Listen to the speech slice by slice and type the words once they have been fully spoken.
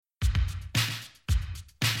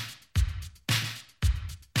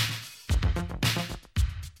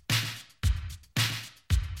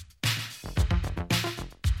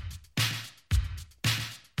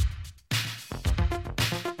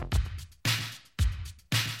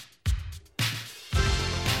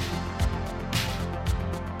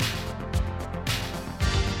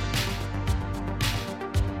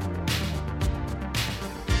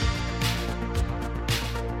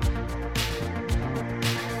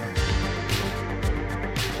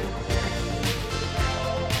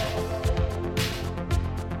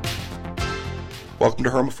Welcome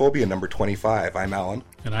to Hermophobia number 25. I'm Alan.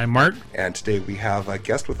 And I'm Mark. And today we have a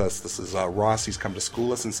guest with us. This is Ross. He's come to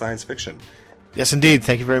school us in science fiction. Yes, indeed.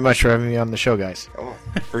 Thank you very much for having me on the show, guys. Oh,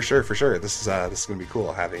 for sure. This is going to be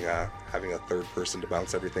cool, having a third person to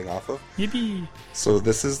bounce everything off of. Yippee! So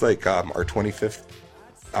this is like our 25th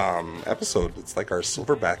episode. It's like our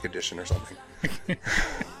Silverback edition or something.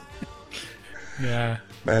 Yeah.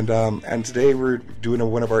 And today we're doing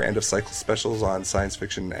one of our end of cycle specials on science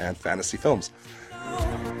fiction and fantasy films.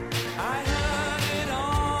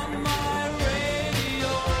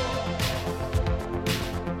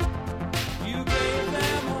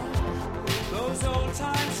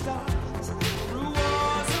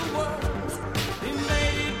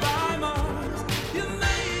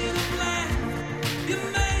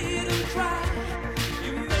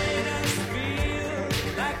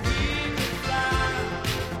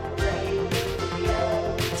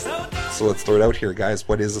 So let's throw it out here, guys.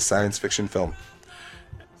 What is a science fiction film?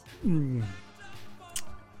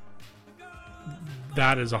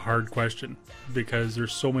 That is a hard question because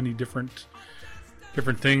there's so many different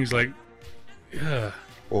things. Like,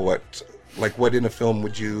 Well, what in a film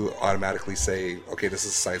would you automatically say, okay, this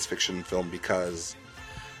is a science fiction film because...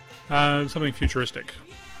 something futuristic,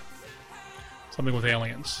 something with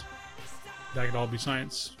aliens. That could all be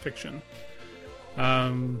science fiction.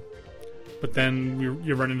 But then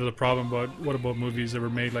you run into the problem about what about movies that were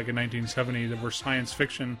made like in 1970 that were science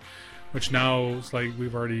fiction, which now it's like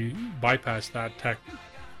we've already bypassed that tech.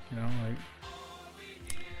 You know, like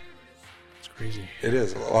it's crazy. It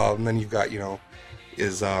is. Well, and then you've got,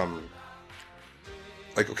 is like,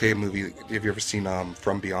 okay, a movie. Have you ever seen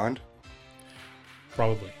From Beyond?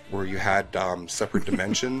 Probably. Where you had separate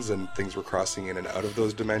dimensions and things were crossing in and out of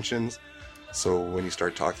those dimensions. So when you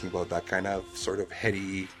start talking about that kind of sort of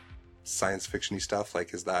heady science fiction-y stuff,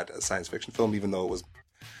 like, is that a science fiction film, even though it was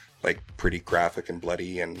like pretty graphic and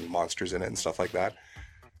bloody and monsters in it and stuff like that?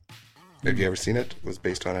 Have you ever seen it? It was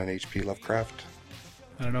based on an H.P. Lovecraft.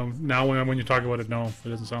 I don't know. Now when you talk about it, no, it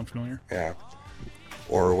doesn't sound familiar. Yeah.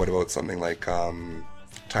 Or what about something like Time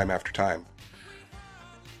After Time?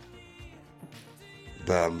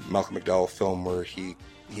 The Malcolm McDowell film where he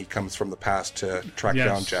comes from the past to track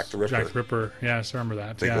down Jack the Ripper. Jack the Ripper, yes, I remember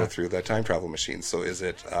that. They go through the time travel machine. So is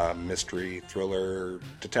it a mystery, thriller,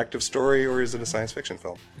 detective story, or is it a science fiction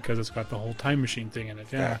film? Because it's got the whole time machine thing in it,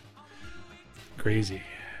 yeah. Crazy.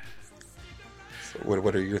 So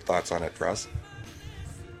what are your thoughts on it, Ross?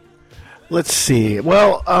 Let's see.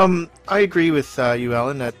 Well, I agree with you,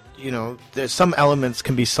 Alan, that there's some elements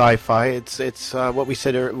can be sci-fi. It's what we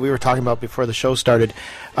said. We were talking about before the show started.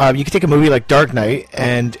 You could take a movie like Dark Knight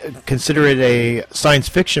and consider it a science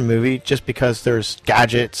fiction movie just because there's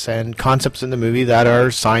gadgets and concepts in the movie that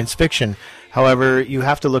are science fiction. However, you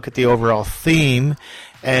have to look at the overall theme,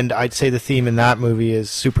 and I'd say the theme in that movie is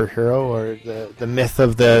superhero, or the myth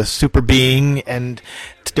of the super being, and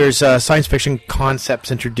there's science fiction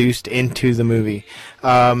concepts introduced into the movie.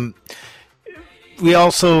 We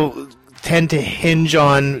also tend to hinge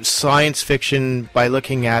on science fiction by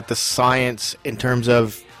looking at the science in terms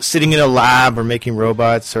of sitting in a lab or making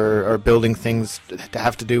robots or building things that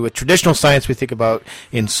have to do with traditional science we think about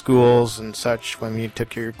in schools and such when you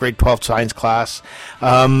took your grade 12 science class.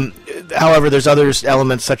 However, there's other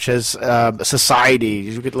elements such as society.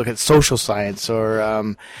 You could look at social science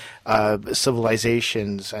or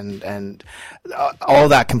civilizations, and all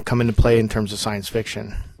that can come into play in terms of science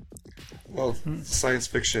fiction. Well, science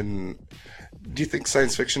fiction... Do you think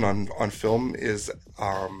science fiction on film is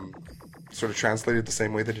sort of translated the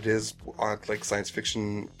same way that it is on, like, science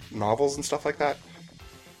fiction novels and stuff like that?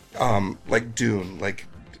 Like Dune. Like,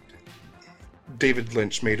 David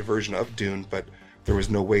Lynch made a version of Dune, but there was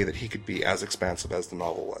no way that he could be as expansive as the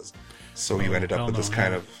novel was. So you ended up with this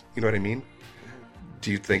kind of... You know what I mean?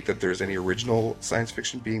 Do you think that there's any original science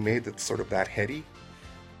fiction being made that's sort of that heady?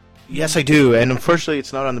 Yes, I do, and unfortunately,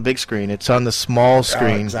 it's not on the big screen. It's on the small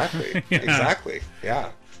screen. Exactly. Yeah. Exactly.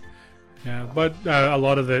 Yeah. Yeah, but a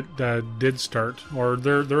lot of it did start, or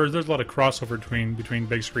there's a lot of crossover between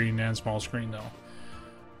big screen and small screen, though.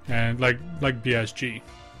 And like BSG,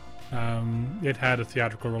 it had a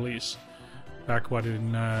theatrical release back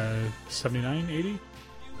in 79, 80?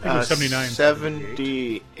 I think it was 79.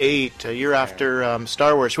 78, a year after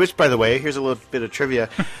Star Wars, which, by the way, here's a little bit of trivia.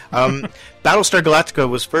 Battlestar Galactica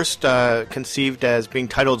was first conceived as being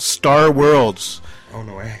titled Star Worlds. Oh,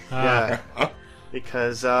 no way. Yeah,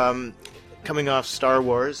 because coming off Star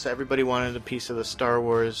Wars, everybody wanted a piece of the Star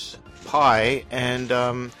Wars pie, and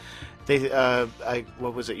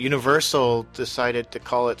Universal decided to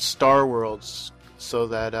call it Star Worlds so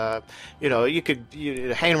that you could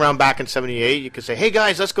hang around back in '78. You could say, "Hey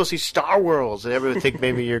guys, let's go see Star Wars," and everyone would think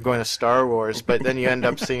maybe you're going to Star Wars, but then you end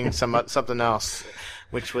up seeing something else,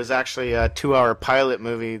 which was actually a 2-hour pilot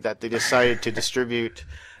movie that they decided to distribute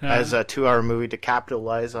as a 2-hour movie to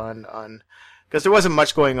capitalize on. Because there wasn't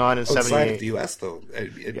much going on in '78. Outside of the U.S., though,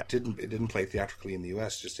 it didn't play theatrically in the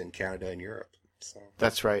U.S., just in Canada and Europe. So.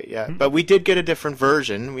 That's right, yeah. But we did get a different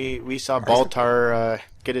version. We saw Baltar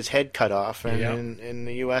get his head cut off, and in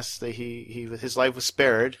the U.S., his life was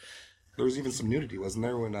spared. There was even some nudity, wasn't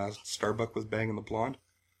there, when Starbuck was banging the blonde?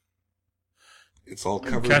 It's all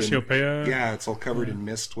covered. Cassiopeia. It's all covered in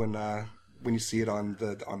mist when you see it on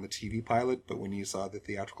the TV pilot, but when you saw the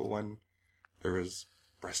theatrical one, there was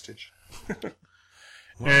breastage.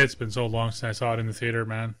 It's been so long since I saw it in the theater,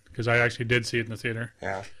 man. Because I actually did see it in the theater.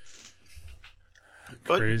 Yeah.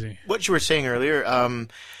 Crazy. What you were saying earlier,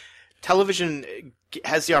 television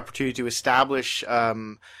has the opportunity to establish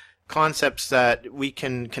concepts that we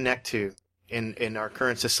can connect to in our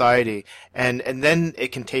current society, and then it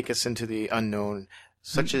can take us into the unknown,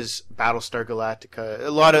 such as Battlestar Galactica. A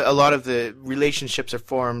lot of the relationships are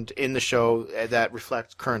formed in the show that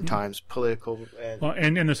reflect current times, political.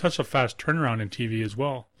 And there's such a fast turnaround in TV as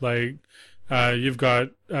well. Like you've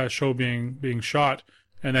got a show being shot,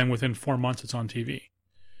 and then within 4 months it's on TV.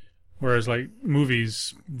 Whereas like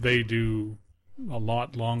movies, they do a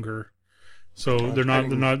lot longer, so they're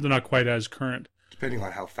not quite as current. Depending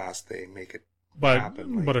on how fast they make it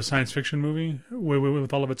happen. But a science fiction movie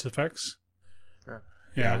with all of its effects.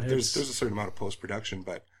 Yeah, there's a certain amount of post-production,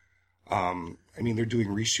 but they're doing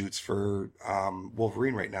reshoots for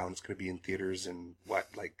Wolverine right now, and it's going to be in theaters in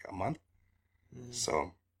a month.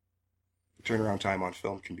 So turnaround time on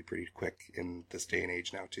film can be pretty quick in this day and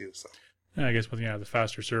age now too. So I guess with the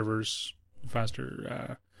faster servers,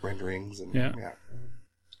 faster renderings, and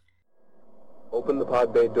Open the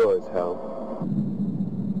pod bay doors, Hal.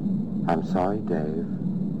 I'm sorry, Dave.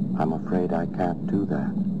 I'm afraid I can't do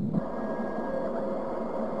that.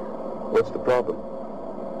 What's the problem?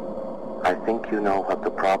 I think you know what the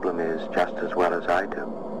problem is just as well as I do.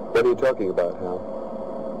 What are you talking about, Hal?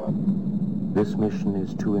 This mission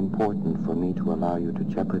is too important for me to allow you to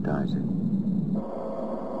jeopardize it.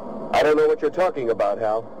 I don't know what you're talking about,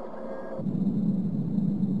 Hal.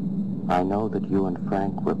 I know that you and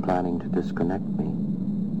Frank were planning to disconnect me,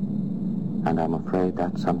 and I'm afraid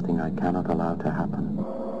that's something I cannot allow to happen.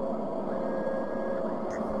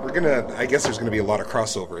 I guess there's gonna be a lot of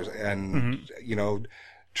crossovers, and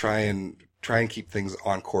try and keep things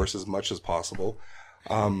on course as much as possible.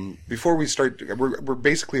 Before we start, we're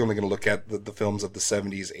basically only going to look at the films of the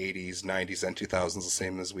 70s, 80s, 90s, and 2000s, the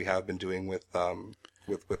same as we have been doing with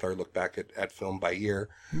our look back at film by year.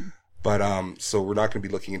 But so we're not going to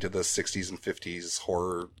be looking into the 60s and 50s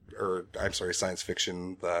horror, science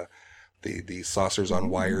fiction, the saucers on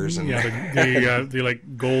wires, and the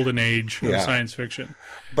like golden age of science fiction.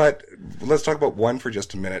 But let's talk about one for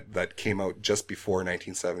just a minute that came out just before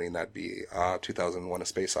 1970, and that'd be 2001: A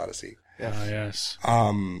Space Odyssey. Yes.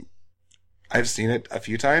 I've seen it a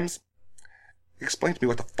few times. Explain to me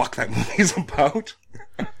what the fuck that movie is about.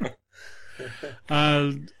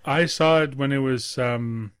 I saw it when it was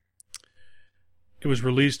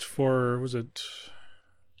released for, was it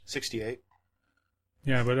 68?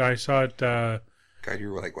 Yeah, but I saw it. God,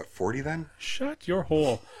 you were 40 then? Shut your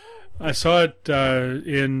hole. I saw it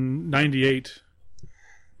in '98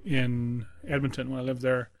 in Edmonton when I lived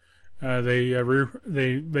there. They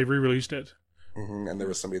re-released it. Mm-hmm. And there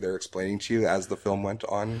was somebody there explaining to you as the film went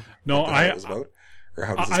on. No, what it was about, or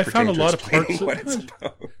how does this I found a lot of parts. What it's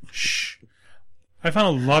about? Shh. I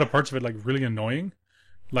found a lot of parts of it really annoying,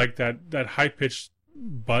 like that high pitched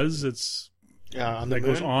buzz. It's that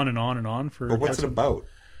goes on and on and on for. But what's it about?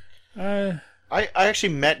 I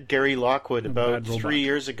actually met Gary Lockwood about 3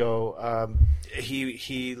 years ago.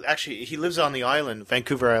 He lives on the island,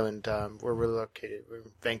 Vancouver Island, where we're located. We're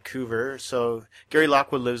in Vancouver. So Gary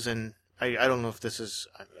Lockwood lives in. I don't know if this is.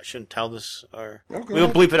 I shouldn't tell this, or we'll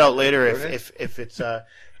bleep it out later if it's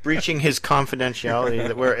breaching his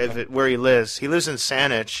confidentiality. Where he lives. He lives in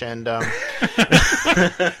Saanich, and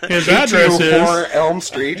his address is 4 Elm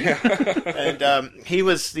Street. And he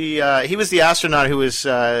was the astronaut who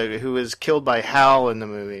was killed by Hal in the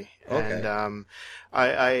movie. Okay. And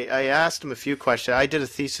I asked him a few questions. I did a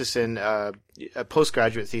thesis a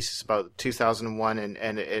postgraduate thesis about 2001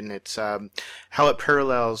 and it's how it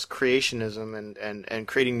parallels creationism and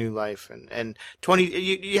creating new life and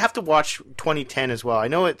you have to watch 2010 as well. I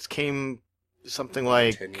know it came something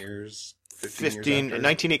like 10 years. 15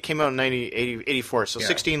 it came out in 84, so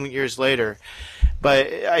 16 years later.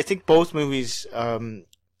 But I think both movies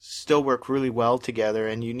still work really well together,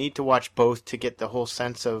 and you need to watch both to get the whole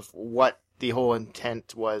sense of what the whole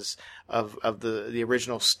intent was of the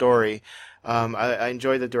original story. I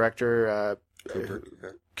enjoy the director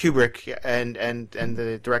Kubrick and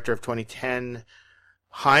the director of 2010,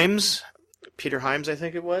 Peter Hyams, I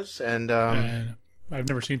think it was, and I've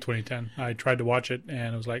never seen 2010. I tried to watch it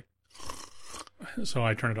and it was like, so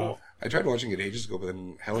I turned it off. I tried watching it ages ago, but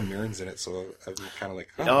then Helen Mirren's in it, so I was kind of like,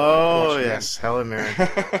 oh yes, Helen Mirren,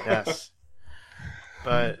 yes.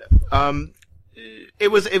 But it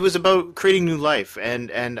was about creating new life,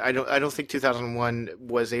 and I don't think 2001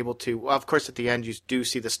 was able to. Well, of course, at the end you do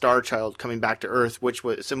see the Star Child coming back to Earth, which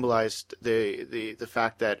symbolized the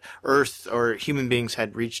fact that Earth or human beings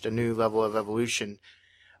had reached a new level of evolution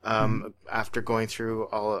after going through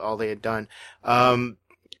all they had done.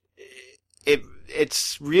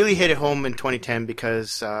 It's really hit it home in 2010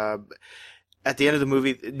 because at the end of the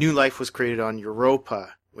movie, new life was created on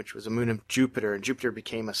Europa, which was a moon of Jupiter, and Jupiter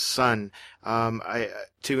became a sun.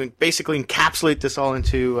 To basically encapsulate this all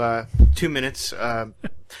into 2 minutes,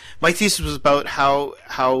 my thesis was about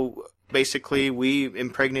how basically we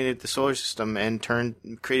impregnated the solar system and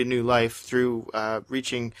created new life through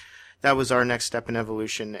reaching. That was our next step in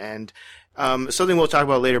evolution, and something we'll talk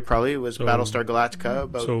about later probably was Battlestar Galactica.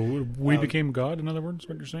 So we became God, in other words,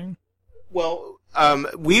 what you're saying? Well,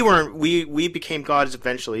 we became gods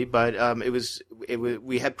eventually, but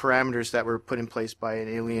we had parameters that were put in place by an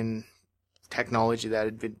alien technology that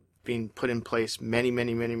had been put in place many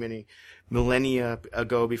millennia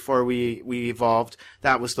ago before we evolved.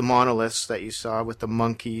 That was the monoliths that you saw with the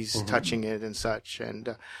monkeys touching it and such.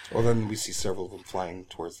 And well, then we see several of them flying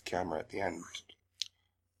towards the camera at the end,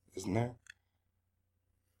 isn't there?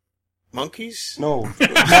 Monkeys? No,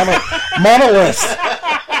 monoliths.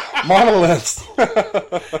 Monoliths.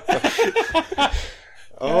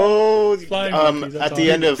 Oh, Flying monkeys, at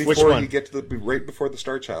the end of before which one? You get to right before the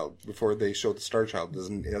Star Child, before they show the Star Child,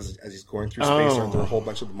 doesn't as he's going through space, aren't there a whole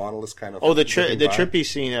bunch of the monoliths kind of? Oh, the trippy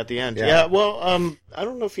scene at the end. Yeah. Well, I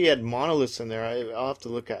don't know if he had monoliths in there. I'll have to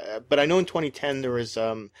look at it. But I know in 2010 there was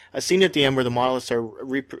a scene at the end where the monoliths are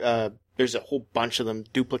there's a whole bunch of them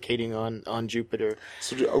duplicating on Jupiter.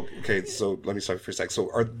 So okay, so let me stop for a sec.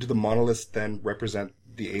 So do the monoliths then represent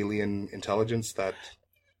the alien intelligence that?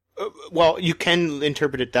 Well, you can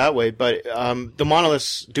interpret it that way, but the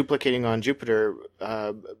monoliths duplicating on Jupiter,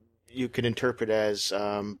 you could interpret as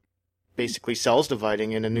basically cells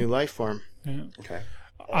dividing in a new life form. Yeah. Okay.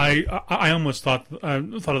 I almost thought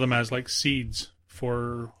of them as like seeds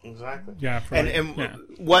for exactly. Yeah.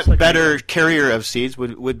 What like better carrier of seeds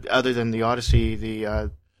would other than the Odyssey,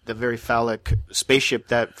 the very phallic spaceship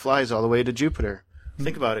that flies all the way to Jupiter?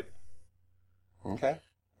 Think about it. Okay.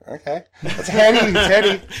 That's handy. It's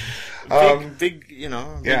handy. Big,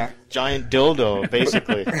 giant dildo,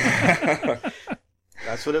 basically.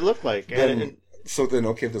 That's what it looked like. So then,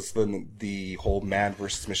 the whole man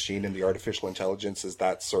versus machine and the artificial intelligence, is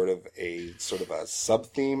that sort of a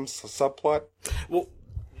sub-theme, subplot? Well,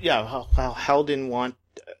 yeah, how Hal didn't want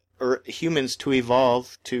humans to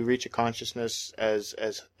evolve to reach a consciousness as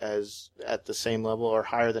at the same level or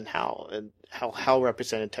higher than Hal, and how Hal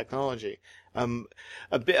represented technology.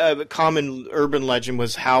 A common urban legend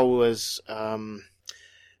was Hal was one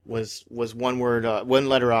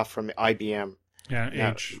letter off from IBM.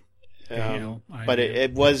 Yeah, H. But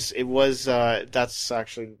it was that's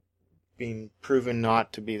actually been proven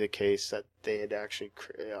not to be the case, that they had actually,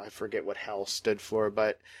 I forget what Hal stood for,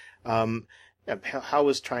 but Hal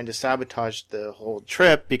was trying to sabotage the whole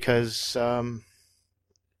trip because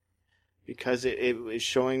it was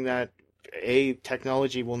showing that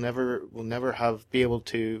technology will never be able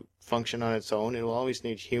to function on its own. It will always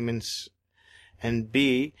need humans, and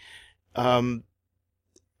B, Hal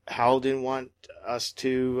didn't want us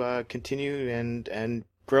to continue and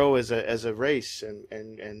grow as a race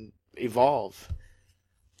and evolve.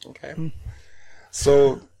 Okay.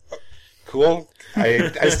 So cool.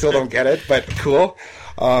 I still don't get it, but cool.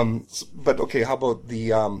 But okay, how about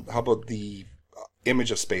the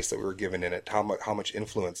image of space that we were given in it? How much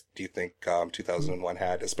influence do you think 2001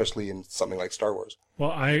 had, especially in something like Star Wars?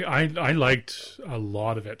 Well, I liked a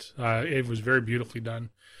lot of it. It was very beautifully done,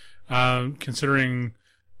 considering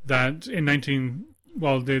that in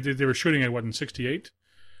they were shooting at in 68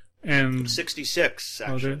 and 66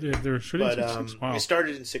 actually. They were shooting in 66. Wow. It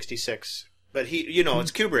started in 66. But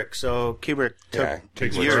it's Kubrick, so Kubrick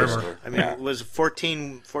took years. I mean, it was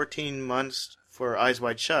 14 months for Eyes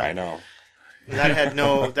Wide Shut. I know. And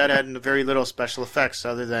that had very little special effects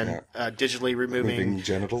other than digitally removing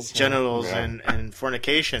genitals and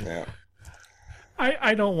fornication. Yeah.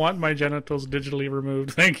 I don't want my genitals digitally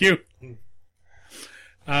removed. Thank you.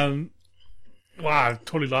 Wow, I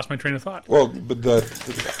totally lost my train of thought. Well, but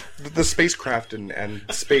the spacecraft and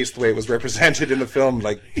space, the way it was represented in the film,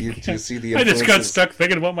 like, do you see the I just got influences? stuck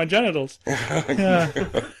thinking about my genitals. Yeah.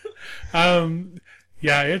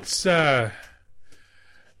 Yeah, it's their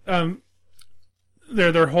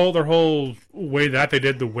whole way that they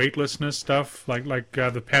did the weightlessness stuff, like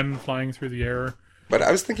the pen flying through the air. But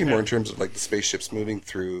I was thinking more in terms of like the spaceships moving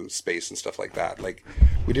through space and stuff like that. Like,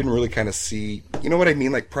 we didn't really kind of see, you know what I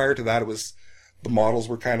mean? Like, prior to that, it was, the models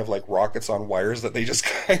were kind of like rockets on wires that they just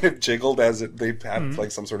kind of jiggled they had like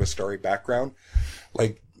some sort of story background.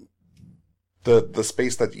 Like, the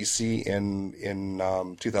space that you see in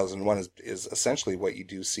 2001 is essentially what you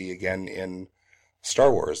do see again in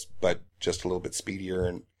Star Wars, but just a little bit speedier.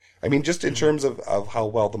 And I mean, just in terms of how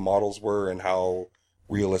well the models were and how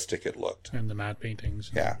realistic it looked. And the matte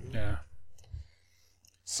paintings. Yeah. Yeah.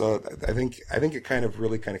 So I think it kind of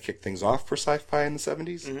kicked things off for sci-fi in the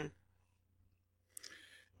 70s. Mm-hmm.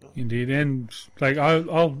 Indeed. And like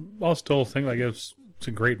I'll still think like it's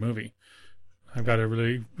a great movie. I've got a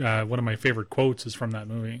really one of my favorite quotes is from that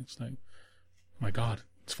movie. It's like, oh my God,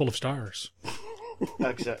 it's full of stars.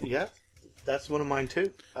 Yeah, that's one of mine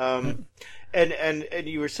too. And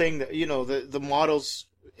you were saying that, you know, the models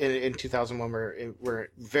in 2001 were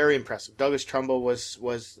very impressive. Douglas Trumbull was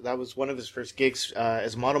one of his first gigs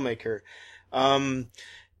as a model maker. I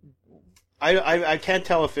can't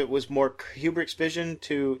tell if it was more Kubrick's vision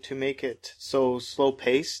to make it so slow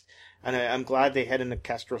paced, and I'm glad they had an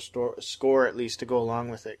orchestral score at least to go along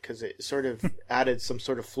with it, because it sort of added some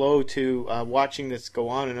sort of flow to watching this go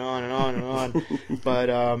on and on and on and on. But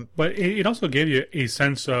it also gave you a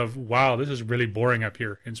sense of, wow, this is really boring up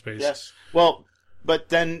here in space. Yes. Well, but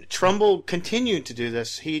then Trumbull continued to do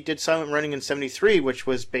this. He did Silent Running in '73, which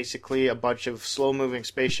was basically a bunch of slow-moving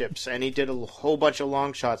spaceships, and he did a whole bunch of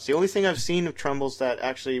long shots. The only thing I've seen of Trumbull's that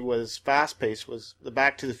actually was fast-paced was the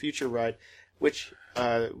Back to the Future ride, which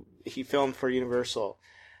he filmed for Universal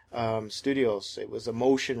Studios. It was a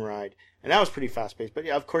motion ride, and that was pretty fast-paced. But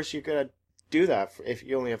yeah, of course, you gotta do that if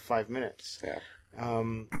you only have 5 minutes. Yeah.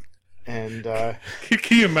 And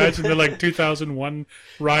Can you imagine the like 2001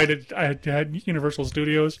 ride at Universal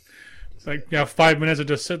Studios? It's like, 5 minutes of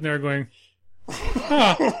just sitting there going,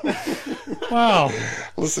 wow.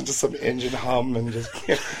 Listen to some engine hum and just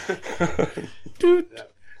Dude.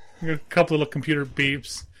 A couple little computer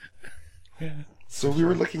beeps. Yeah. So we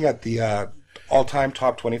were looking at the all-time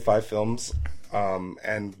top 25 films,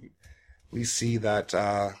 and we see that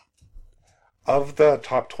of the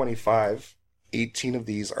top 25, 18 of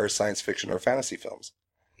these are science fiction or fantasy films.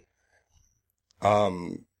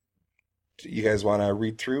 You guys want to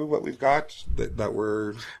read through what we've got that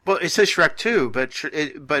were? well, it says Shrek 2, but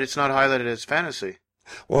it's not highlighted as fantasy.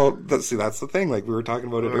 Well, that's the thing. Like, we were talking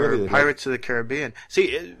about it Or earlier. Pirates of the Caribbean.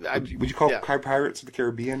 See, Would you call yeah. Pirates of the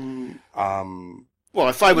Caribbean? Well,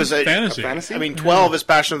 if I was Fantasy. A fantasy? I mean, 12 is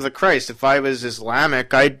Passion of the Christ. If I was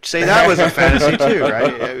Islamic, I'd say that was a fantasy too,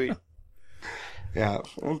 right? I mean, Yeah,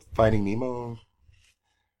 Finding Nemo.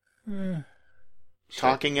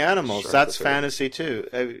 talking animals, Sure, that's that's right. fantasy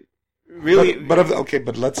too. Really,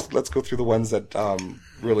 But let's go through the ones that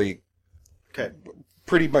really okay.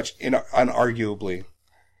 pretty much unarguably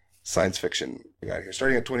science fiction we got here.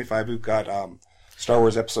 Starting at 25, we've got Star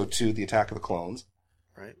Wars Episode 2, The Attack of the Clones.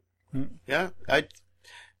 Right. Yeah,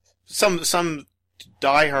 some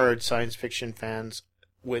diehard science fiction fans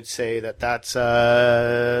would say that that's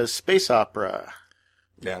a space opera.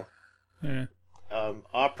 Yeah. Yeah.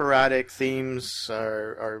 Operatic themes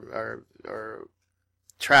are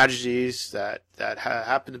tragedies that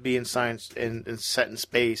happen to be in science and set in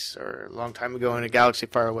space or a long time ago in a galaxy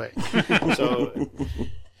far away. So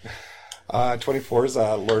 24 is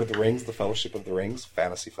Lord of the Rings, The Fellowship of the Rings,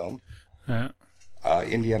 fantasy film. Yeah.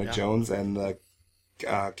 Indiana Jones and the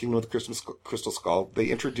Kingdom of the Crystal Skull. They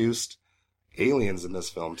introduced aliens in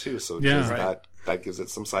this film too, so Yeah. that gives it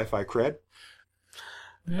some sci-fi cred.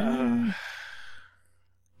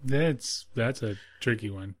 That's a tricky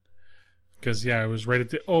one, because it was right at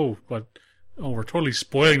the we're totally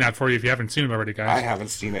spoiling that for you if you haven't seen it already, guys. I haven't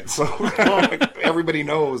seen it, so everybody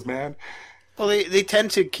knows, man. well, they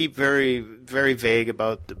tend to keep very very vague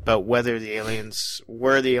about where the aliens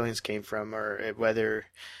came from, or whether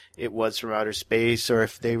it was from outer space, or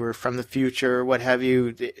if they were from the future, or what have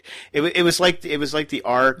you. It was like the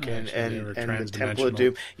Ark and the Temple of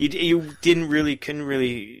Doom. You couldn't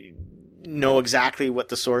really know exactly what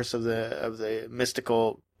the source of the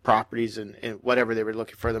mystical properties and whatever they were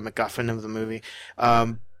looking for, the MacGuffin of the movie.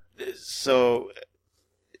 So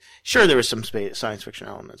sure, there was some science fiction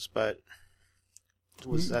elements, but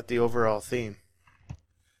was that the overall theme?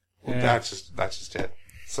 Well, Yeah. that's just it.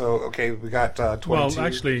 So, okay, we got 22. Well,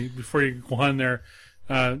 actually, before you go on there,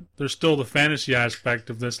 there's still the fantasy aspect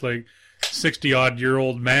of this, like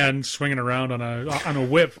 60-odd-year-old man swinging around on a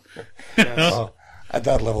whip. Well, at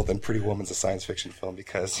that level, then Pretty Woman's a science fiction film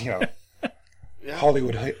because, you know,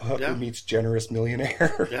 Hollywood hooker meets generous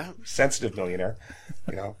millionaire, sensitive millionaire,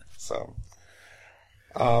 you know. So,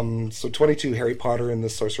 22, Harry Potter and the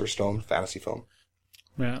Sorcerer's Stone, fantasy film.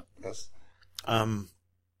 Yeah. Yes.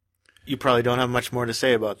 You probably don't have much more to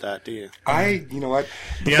say about that, do you? You know what?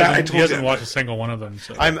 He hasn't watched a single one of them.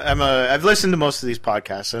 So. I've listened to most of these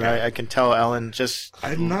podcasts, and I can tell Ellen just.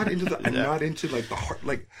 I'm not into like the hard,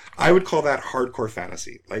 like I would call that hardcore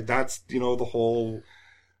fantasy. Like that's, you know, the whole,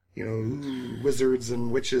 you know, wizards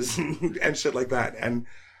and witches and shit like that. And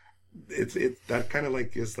it's that kind of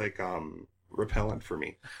like is like repellent for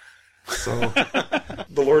me. So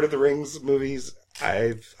the Lord of the Rings movies,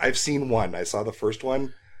 I've seen one. I saw the first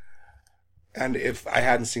one. And if I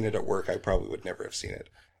hadn't seen it at work, I probably would never have seen it.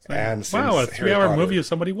 And wow, a 3-hour movie of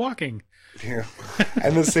somebody walking. Yeah.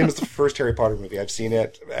 And the same as the first Harry Potter movie. I've seen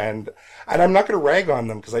it, and I'm not going to rag on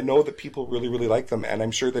them because I know that people really, really like them, and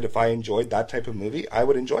I'm sure that if I enjoyed that type of movie, I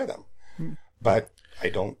would enjoy them. But I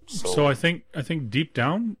don't. So I think deep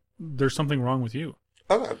down, there's something wrong with you.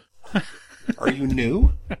 Are you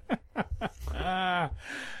new? Okay,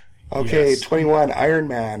 yes. 21, Iron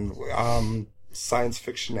Man. Science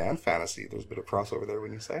fiction and fantasy. There's a bit of crossover there,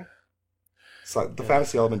 when you say. So the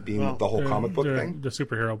fantasy element being the whole comic book thing. The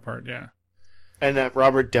superhero part, yeah. And that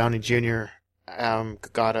Robert Downey Jr.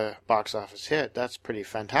 Got a box office hit. That's pretty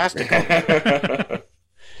fantastic.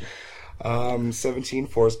 17,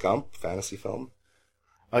 Forrest Gump, fantasy film.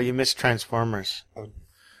 Oh, you missed Transformers.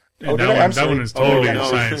 That one is totally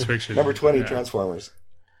science fiction. Number 20, Transformers.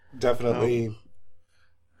 Definitely.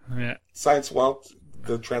 Yeah. Science, well,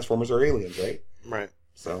 the Transformers are aliens, right? Right.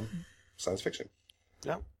 So, science fiction.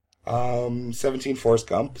 Yeah. 17, Forrest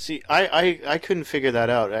Gump. See, I couldn't figure that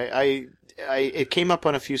out. It came up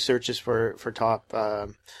on a few searches for top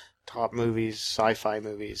movies, sci-fi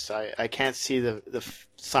movies. I can't see the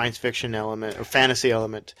science fiction element or fantasy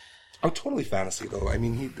element. Oh, totally fantasy though. I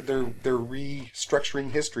mean, they're restructuring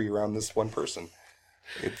history around this one person.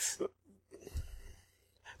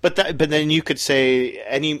 But then you could say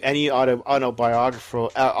any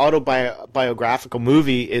autobiographical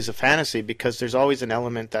movie is a fantasy because there's always an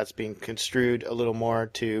element that's being construed a little more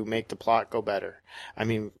to make the plot go better. I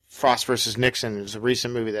mean, Frost versus Nixon is a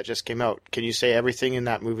recent movie that just came out. Can you say everything in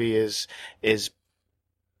that movie is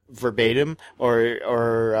verbatim,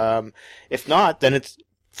 or if not, then it's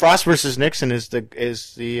Frost versus Nixon is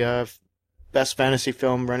the best fantasy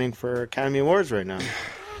film running for Academy Awards right now.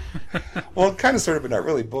 Well, kind of, sort of, but not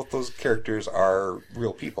really. Both those characters are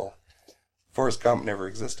real people. Forrest Gump never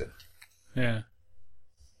existed. Yeah.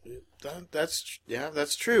 That's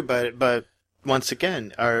true. But once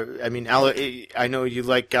again, I know you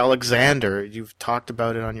like Alexander. You've talked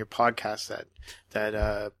about it on your podcast.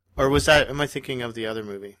 Or was that? Am I thinking of the other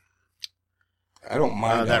movie? I don't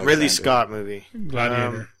mind that Ridley Scott movie,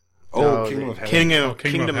 Gladiator. Kingdom of Heaven.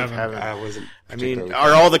 Kingdom of Heaven. I mean,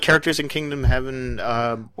 are all the characters in Kingdom of Heaven?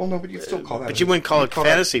 Well, no, but you still call that. But you wouldn't call it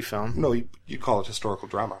fantasy film. No, you call it historical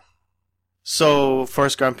drama. So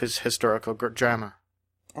Forrest Gump is historical drama.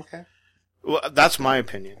 Okay. Well, that's my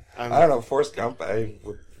opinion. I don't know. Forrest Gump, I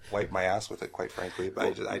would wipe my ass with it, quite frankly.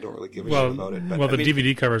 But I don't really give a shit about it. But, the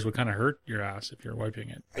DVD covers would kind of hurt your ass if you're wiping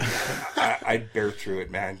it. I'd bear through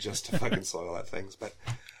it, man, just to fucking soil that things. But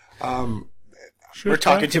we're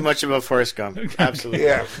talking too much about Forrest Gump. Absolutely.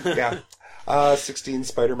 Yeah. 16,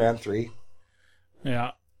 Spider-Man 3.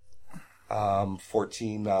 Yeah.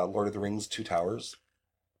 14, Lord of the Rings, Two Towers.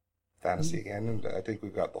 Fantasy again, and I think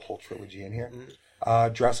we've got the whole trilogy in here.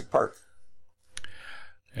 Jurassic Park.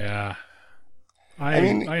 Yeah. I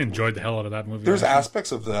enjoyed the hell out of that movie. There's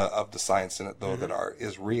aspects of the science in it though that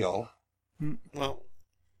is real. Well,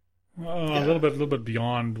 a little bit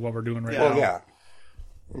beyond what we're doing right now. Well, yeah.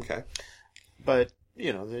 Okay. But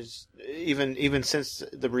there's even since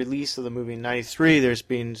the release of the movie in '93, there's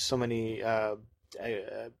been so many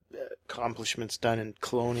accomplishments done in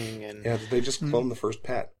cloning and. Yeah, they just cloned the first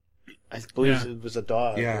pet. I believe it was a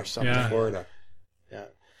dog or something. In Florida. Yeah.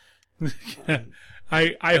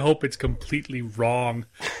 I hope it's completely wrong.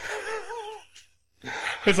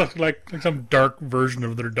 It's like some dark version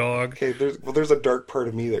of their dog. Okay, there's a dark part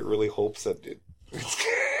of me that really hopes that it's...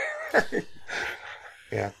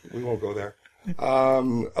 Yeah, we won't go there.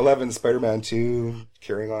 11, Spider-Man 2,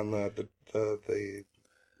 carrying on the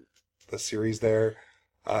series there.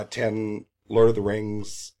 10, Lord of the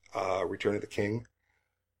Rings, Return of the King.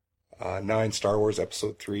 9, Star Wars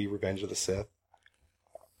Episode 3, Revenge of the Sith.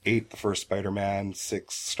 8, the first Spider-Man.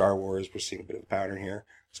 6, Star Wars. We're seeing a bit of a pattern here.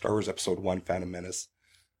 Star Wars Episode 1, Phantom Menace.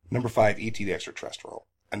 Number 5, E.T. the Extraterrestrial.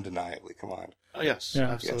 Undeniably, come on. Oh, yes,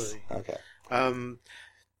 Yeah. absolutely. Yes. Okay.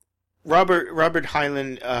 Robert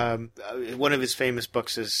Heinlein, one of his famous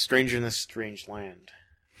books is Stranger in a Strange Land.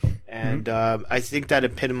 And I think that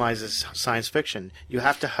epitomizes science fiction. You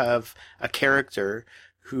have to have a character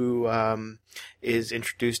who is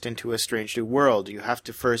introduced into a strange new world. You have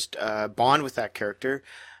to first bond with that character.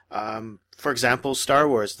 For example, Star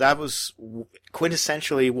Wars. That was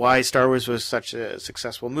quintessentially why Star Wars was such a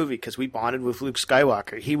successful movie, because we bonded with Luke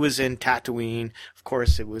Skywalker. He was in Tatooine. Of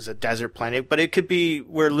course, it was a desert planet, but it could be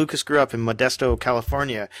where Lucas grew up in Modesto,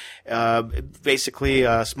 California. Basically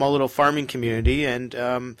a small little farming community, and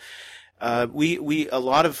we a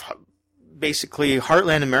lot of basically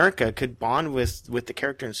Heartland America could bond with the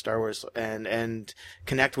character in Star Wars and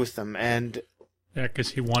connect with them. And Yeah,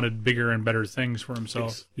 because he wanted bigger and better things for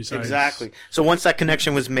himself. Besides, exactly. So once that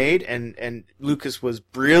connection was made, and Lucas was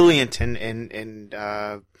brilliant in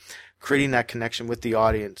creating that connection with the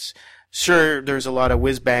audience. Sure, there's a lot of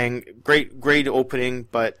whiz bang, great opening,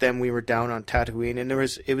 but then we were down on Tatooine, and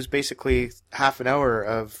it was basically half an hour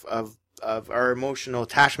of our emotional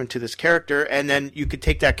attachment to this character, and then you could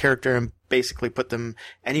take that character and basically put them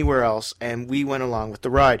anywhere else, and we went along with the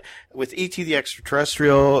ride. With E.T. the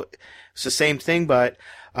Extraterrestrial, it's the same thing, but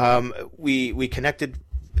we connected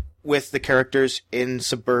with the characters in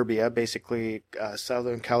suburbia, basically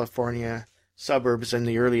Southern California suburbs in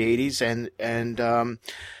the early 80s, and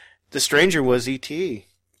the stranger was E.T.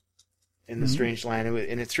 in the Strange Land,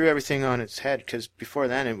 and it threw everything on its head, because before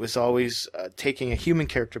then it was always taking a human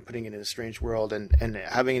character, putting it in a strange world, and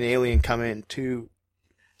having an alien come in to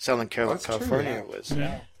Southern California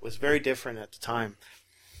was very different at the time.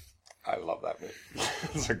 I love that movie.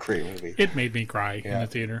 It's a great movie. It made me cry in the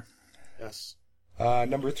theater. Yes.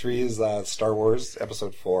 Number 3 is Star Wars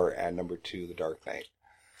Episode 4, and number 2, The Dark Knight.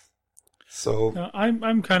 So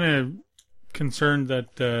I'm kind of concerned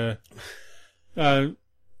that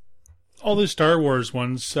all the Star Wars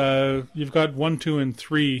ones, you've got 1, 2, and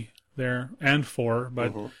 3 there, and 4,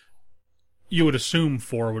 but you would assume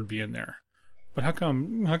 4 would be in there. But how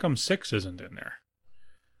come 6 isn't in there?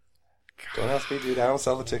 don't ask me, dude. I don't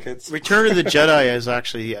sell the tickets. Return of the Jedi is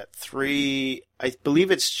actually at 3. I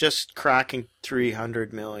believe it's just cracking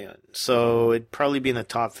 300 million, so it'd probably be in the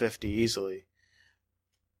top 50 easily.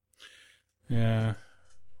 Yeah.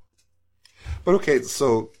 But okay,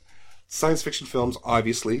 so science fiction films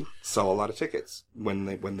obviously sell a lot of tickets when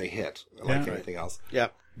they hit, like anything else. Yeah.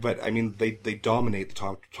 But I mean, they dominate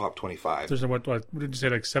the top 25. There's a, what did you say,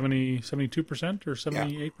 like 72% or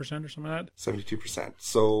 78% or something like that? 72%.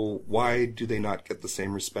 So why do they not get the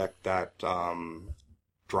same respect that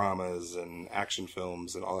dramas and action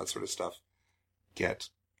films and all that sort of stuff get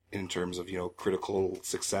in terms of, critical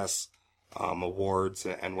success, awards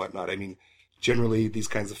and whatnot? I mean, generally these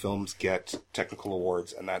kinds of films get technical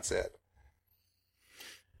awards and that's it.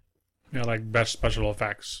 Yeah, like best special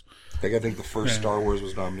effects. Like, I think the first Star Wars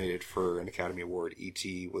was nominated for an Academy Award.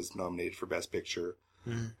 E.T. was nominated for Best Picture.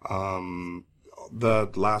 The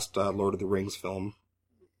last Lord of the Rings film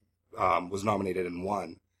was nominated and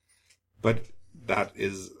won. But that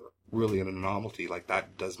is really an anomaly. Like,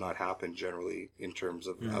 that does not happen generally in terms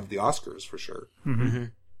of the Oscars, for sure. Mm-hmm.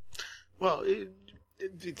 Well,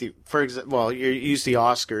 for example, you use the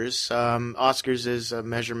Oscars. Oscars is a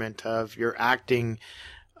measurement of your acting,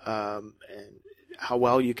 and how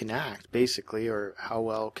well you can act, basically, or how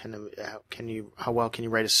well can you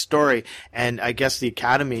write a story. And I guess the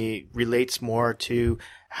Academy relates more to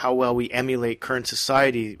how well we emulate current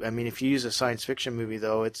society. I mean, if you use a science fiction movie,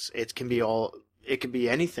 though, it can be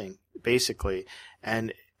anything, basically,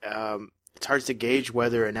 and it's hard to gauge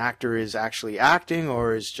whether an actor is actually acting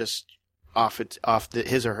or is just off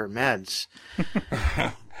his or her meds.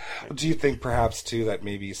 Do you think perhaps too that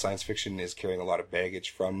maybe science fiction is carrying a lot of baggage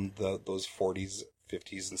from those 40s,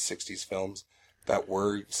 50s, and 60s films that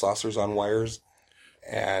were saucers on wires?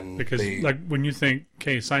 And because like when you think,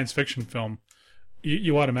 okay, science fiction film,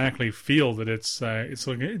 you automatically feel that it's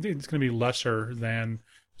going to be lesser than,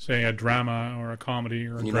 say, a drama or a comedy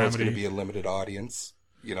or a dramedy. It's going to be a limited audience,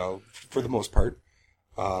 for the most part.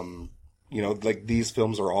 Like these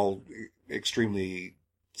films are all extremely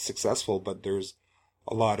successful, but there's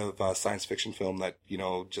a lot of science fiction film that,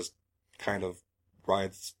 just kind of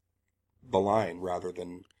rides the line rather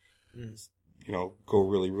than, go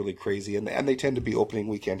really, really crazy. And they tend to be opening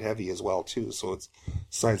weekend heavy as well, too. So it's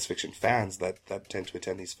science fiction fans that tend to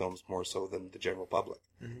attend these films more so than the general public.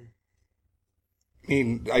 Mm-hmm.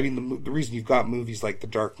 I mean, the reason you've got movies like The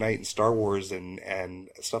Dark Knight and Star Wars and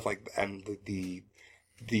stuff like, and the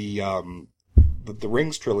the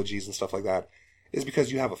Rings trilogies and stuff like that is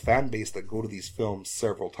because you have a fan base that go to these films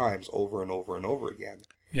several times over and over and over again.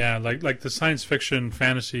 Yeah, like the science fiction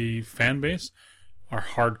fantasy fan base are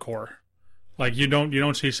hardcore. Like you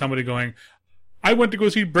don't see somebody going, I went to go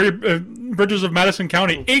see Bridges of Madison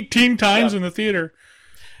County 18 times in the theater.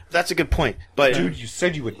 That's a good point. But Dude, you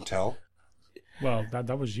said you wouldn't tell. Well,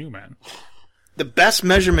 that was you, man. the best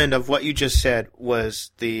measurement of what you just said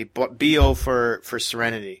was the BO for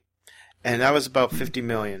Serenity. And that was about 50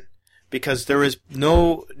 million. Because there was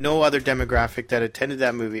no other demographic that attended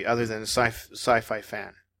that movie other than a sci-fi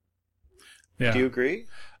fan. Yeah. Do you agree?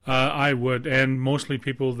 I would, and mostly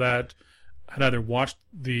people that had either watched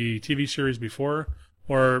the TV series before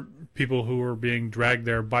or people who were being dragged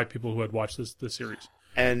there by people who had watched the series.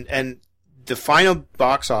 And the final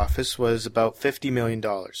box office was about $50 million.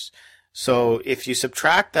 So if you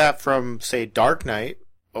subtract that from, say, Dark Knight,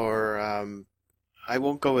 or I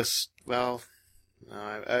won't go with, well,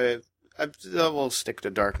 I will stick to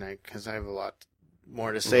Dark Knight because I have a lot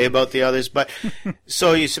more to say about the others. But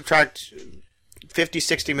so you subtract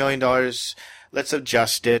 $50-60 million. Let's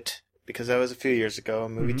adjust it because that was a few years ago.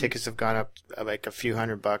 Movie tickets have gone up like a few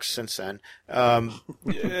 $100 since then.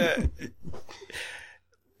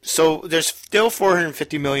 So there's still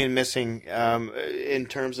 $450 million missing in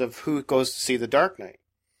terms of who goes to see The Dark Knight.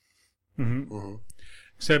 Mm-hmm. Mm-hmm.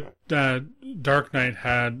 Except Dark Knight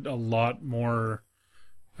had a lot more.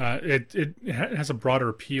 It has a broader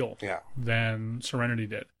appeal than Serenity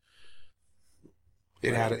did.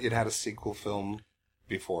 It had a sequel film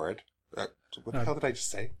before it. What the hell did I just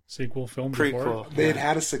say? Sequel film prequel. Before it? It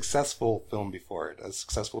had a successful film before it, a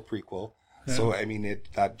successful prequel. Yeah. So I mean,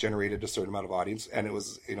 that generated a certain amount of audience, and it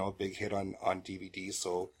was a big hit on DVD.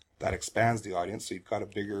 So that expands the audience. So you've got a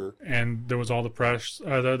bigger. And there was all the press,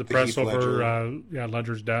 the press over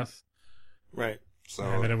Ledger's death. Right. So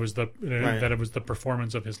and that it was the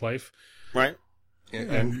performance of his life. Right.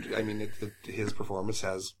 And I mean, his performance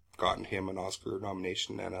has gotten him an Oscar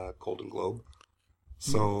nomination and a Golden Globe.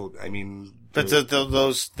 So I mean, but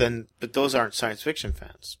those aren't science fiction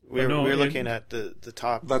fans. We're looking at the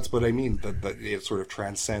top. That's what I mean. That it sort of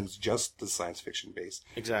transcends just the science fiction base.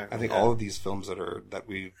 Exactly. I think all of these films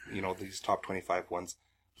these top 25 ones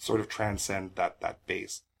sort of transcend that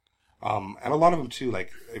base. And a lot of them too. Like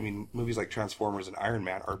I mean, movies like Transformers and Iron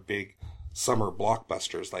Man are big summer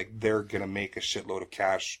blockbusters. Like they're gonna make a shitload of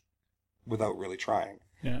cash without really trying.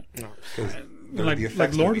 Yeah.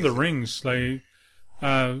 Like Lord of the Rings, like.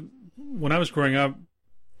 When I was growing up,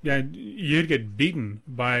 you'd get beaten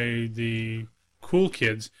by the cool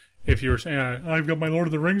kids if you were saying, I've got my Lord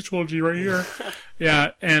of the Rings trilogy right here.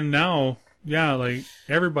 And now, like,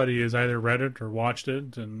 everybody has either read it or watched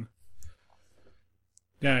it, and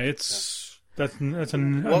that's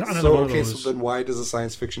another one of those. So then why does a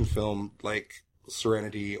science fiction film like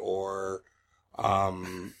Serenity or,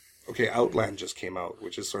 Outland just came out,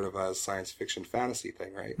 which is sort of a science fiction fantasy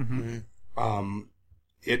thing, right? Mm-hmm.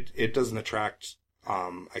 It doesn't attract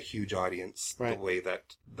a huge audience the way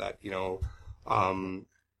that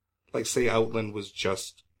like say Outland was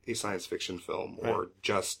just a science fiction film or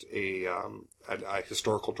just a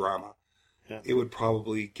historical drama. Yeah. It would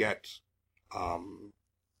probably get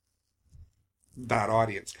that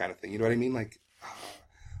audience kind of thing. You know what I mean? Like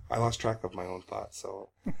I lost track of my own thoughts. So,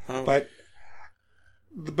 but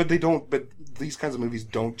they don't. But these kinds of movies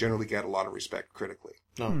don't generally get a lot of respect critically.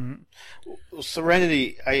 No. Mm-hmm. Well,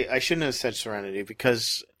 Serenity. I shouldn't have said Serenity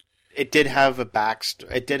because it did have a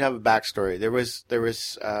backstory. There was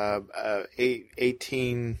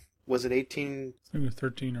 18. Was it 18? I think it was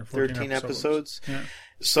 13 or 14 13 episodes. Yeah.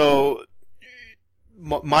 So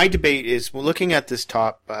my debate is, well, looking at this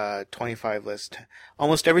top 25 list,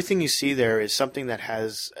 almost everything you see there is something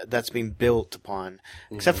that's been built upon,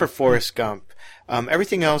 except for Forrest Gump.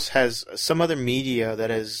 Everything else has some other media that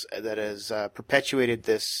has perpetuated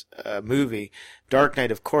this movie. Dark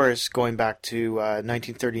Knight, of course, going back to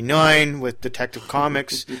 1939 with Detective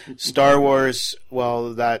Comics. Star Wars,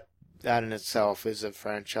 well, that in itself is a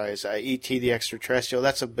franchise. E.T. the Extraterrestrial,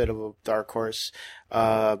 that's a bit of a dark horse.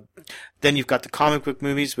 Then you've got the comic book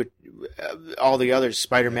movies with all the others,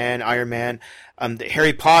 Spider-Man, Iron Man,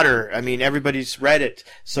 Harry Potter. I mean, everybody's read it.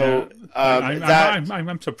 So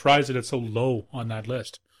I'm surprised that it's so low on that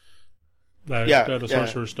list. The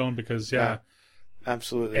Sorcerer's Stone, because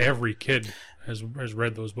absolutely, every kid has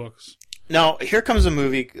read those books. Now here comes a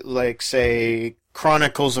movie like, say,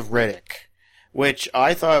 Chronicles of Riddick, which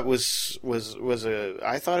I thought was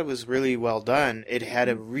really well done. It had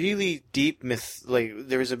a really deep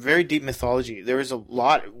there was a very deep mythology. There was a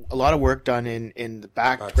lot of work done in the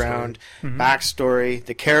background, backstory,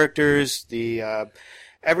 the characters, the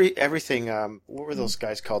everything. What were those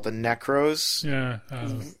guys called? The Necros. Yeah.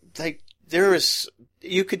 Like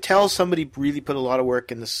you could tell somebody really put a lot of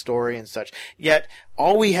work in the story and such. Yet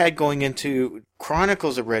all we had going into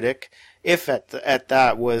Chronicles of Riddick, if at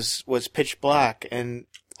that, was Pitch Black, and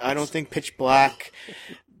I don't think Pitch Black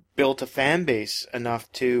built a fan base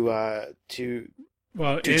enough to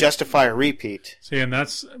justify a repeat. See, and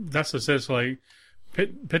that's the sense. Like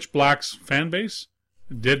Pitch Black's fan base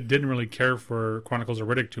didn't really care for Chronicles of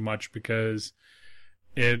Riddick too much because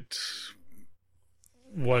it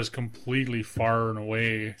was completely far and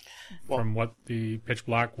away from what the Pitch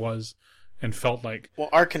Black was and felt like. Well,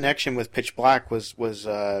 our connection with Pitch Black was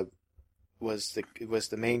the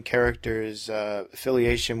main character's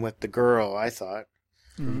affiliation with the girl. I thought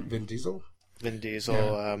Vin Diesel.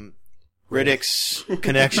 Yeah. Riddick's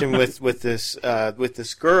connection with this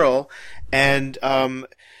girl, and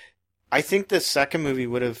I think the second movie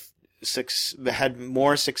would have had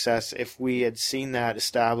more success if we had seen that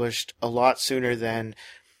established a lot sooner than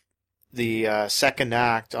the second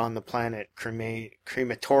act on the planet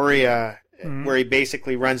Crematoria, where he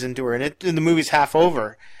basically runs into her, and the movie's half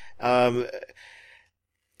over. For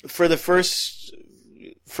the first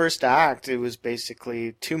act, it was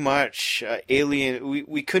basically too much alien.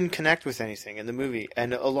 We couldn't connect with anything in the movie,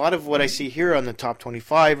 and a lot of what I see here on the top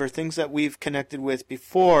 25 are things that we've connected with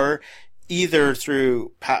before, either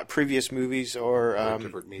through previous movies or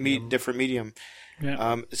different medium.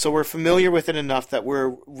 Yeah. So we're familiar with it enough that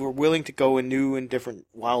we're willing to go in new and different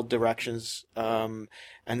wild directions, and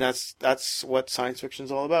that's what science fiction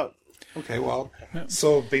is all about. Okay, well,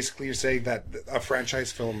 so basically you're saying that a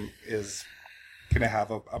franchise film is going to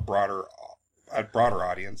have a broader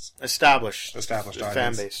audience, established audience,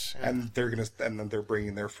 fan base, and then they're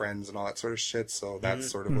bringing their friends and all that sort of shit. So that's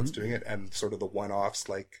sort of what's doing it, and sort of the one-offs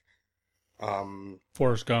like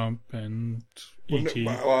Forrest Gump and E.T.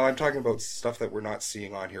 Well, I'm talking about stuff that we're not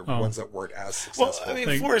seeing on here, ones that weren't as successful. Well, I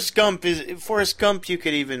mean, Forrest Gump. You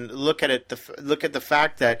could even look at it. Look at the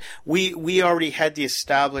fact that we already had the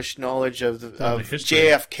established knowledge of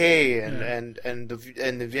JFK and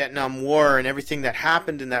the Vietnam War and everything that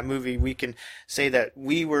happened in that movie. We can say that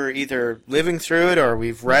we were either living through it or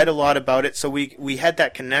we've read a lot about it, so we had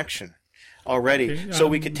that connection already. Okay, so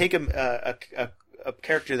we could take a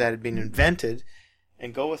character that had been invented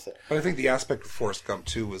and go with it. But I think the aspect of Forrest Gump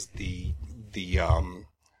too was the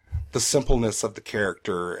simpleness of the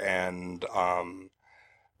character and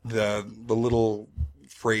the little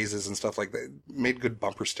phrases and stuff like that made good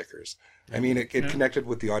bumper stickers. I mean, it connected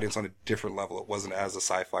with the audience on a different level. It wasn't as a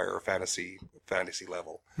sci-fi or a fantasy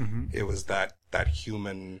level. Mm-hmm. It was that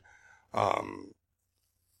human.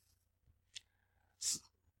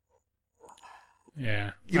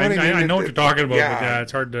 Yeah, you know I know what you're talking about, but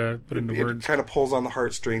it's hard to put into words. It kind of pulls on the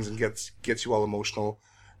heartstrings and gets you all emotional,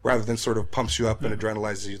 rather than sort of pumps you up and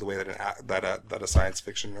adrenalizes you the way that a science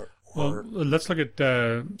fiction Well, let's look at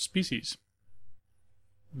Species.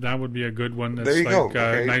 That would be a good one. That's there you go.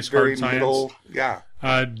 Nice very hard science. Middle, yeah.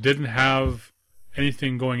 Didn't have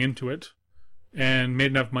anything going into it, and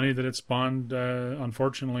made enough money that it spawned,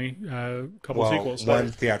 unfortunately, a couple sequels. One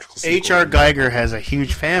theatrical sequel. H.R. Geiger has a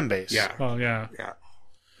huge fan base. Yeah. Well, yeah. Yeah.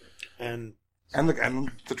 And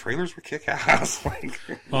the trailers were kick ass.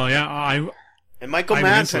 Well, yeah. And Michael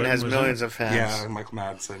Madsen has millions of fans. Yeah, Michael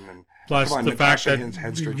Madsen, and plus the fact that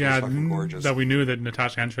gorgeous. that we knew that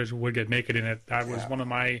Natasha Henstridge would get naked in it. That was one of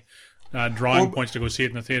my drawing points to go see it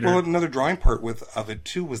in the theater. Well, another drawing part of it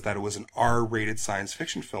too was that it was an R-rated science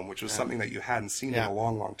fiction film, which was something that you hadn't seen in a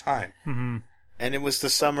long, long time. Mm-hmm. And it was the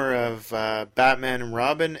summer of Batman and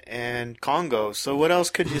Robin and Congo. So what else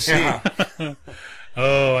could you see?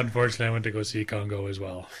 Oh, unfortunately, I went to go see Congo as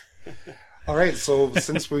well. All right, so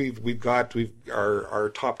since we've got our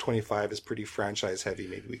top 25 is pretty franchise heavy,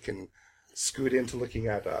 maybe we can scoot into looking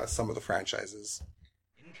at some of the franchises.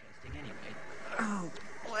 Interesting, anyway. Oh,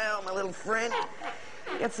 well, my little friend,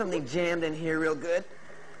 got something jammed in here real good.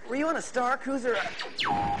 Were you on a Star Cruiser?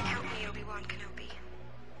 Help me, Obi-Wan Kenobi.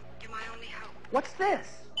 You're my only hope. What's this?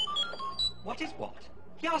 What is what?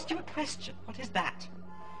 He asked you a question. What is that?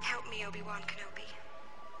 Help me, Obi-Wan Kenobi.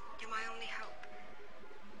 You're my only hope.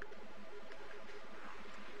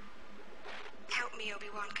 Help me,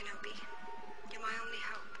 Obi-Wan Kenobi. You're my only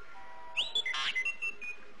hope.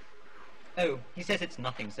 Oh, he says it's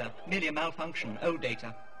nothing, sir. Merely a malfunction. Old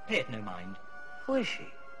data. Pay it no mind. Who is she?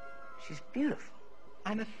 She's beautiful.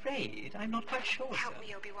 I'm afraid I'm not quite sure, Help sir.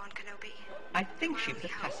 me, Obi-Wan Kenobi. I think she was a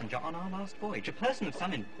passenger on our last voyage. A person of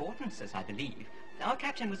some importance, as I believe. Our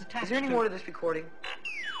captain was attached Is there any more to this recording?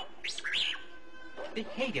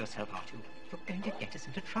 Behave yourself, Artu. You're going to get us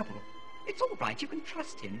into trouble. It's all right. You can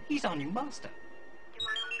trust him. He's our new master. You're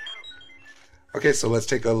my Okay, so let's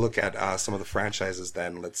take a look at some of the franchises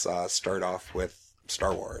then. Let's start off with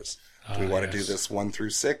Star Wars. Do we want to do this 1 through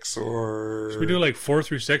 6, or Should we do like 4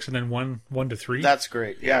 through 6 and then 1 to 3? That's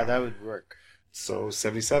great. Yeah, that would work. So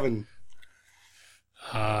 77?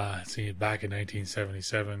 See, back in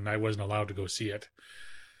 1977, I wasn't allowed to go see it.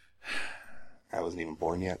 I wasn't even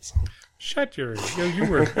born yet. So. Shut your... You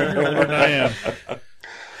were older than I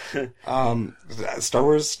am. Star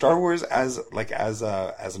Wars as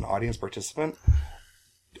an audience participant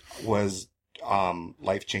was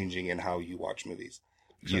life changing in how you watch movies.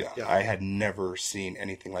 Yeah, I had never seen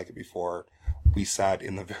anything like it before. We sat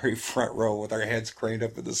in the very front row with our heads craned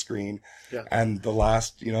up at the screen, and the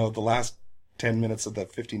last 10 minutes of the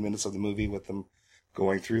 15 minutes of the movie with them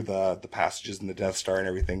going through the passages in the Death Star and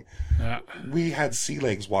everything. We had sea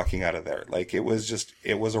legs walking out of there. Like, it was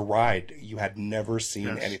a ride. You had never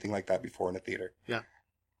seen anything like that before in a theater. Yeah.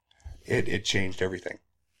 It changed everything.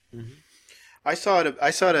 Mm-hmm. I saw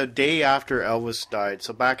it a day after Elvis died.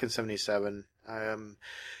 So back in 77,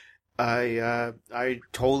 I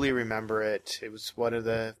totally remember it. It was one of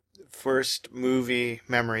the first movie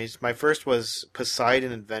memories. My first was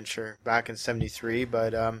Poseidon Adventure back in 73,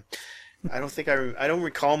 but, I don't think I don't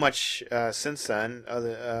recall much since then.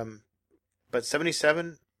 But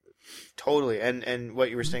 77, totally. And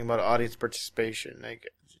what you were saying about audience participation, like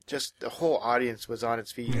just the whole audience was on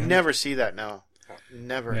its feet. You never see that now.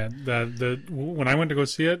 Never. Yeah. When I went to go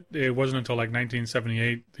see it, it wasn't until like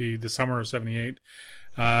 1978, the summer of 78,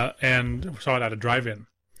 and saw it at a drive-in,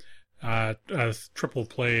 a triple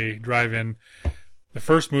play drive-in. The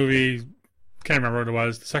first movie. Can't remember what it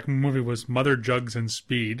was. The second movie was Mother Jugs and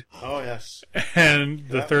Speed. Oh, yes. And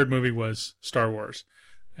the third movie was Star Wars.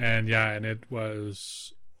 And it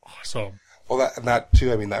was awesome. Well, that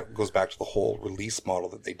too, I mean, that goes back to the whole release model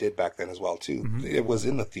that they did back then as well, too. Mm-hmm. It was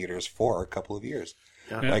in the theaters for a couple of years.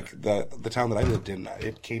 Yeah. Like, the town that I lived in,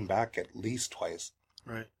 it came back at least twice.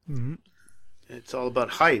 Right. Mm-hmm. It's all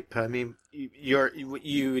about hype. I mean,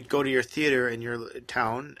 you would go to your theater in your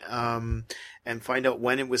town and find out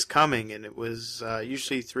when it was coming, and it was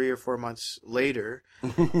usually 3 or 4 months later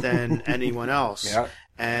than anyone else. Yeah.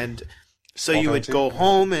 And so you would go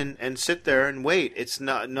home and sit there and wait. It's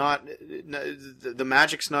not the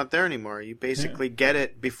magic's not there anymore. You basically get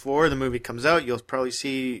it before the movie comes out. You'll probably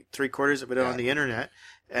see 3/4 of it on the internet,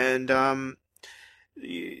 and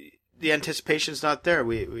the anticipation's not there.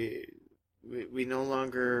 We no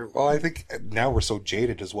longer... Well, I think now we're so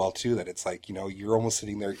jaded as well, too, that it's like, you're almost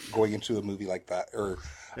sitting there going into a movie like that, or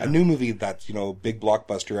a new movie that's, big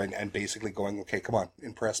blockbuster, and basically going, okay, come on,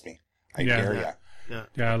 impress me. I dare ya.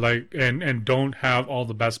 Yeah, like, and don't have all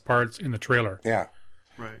the best parts in the trailer. Yeah.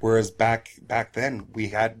 Right. Whereas back then, we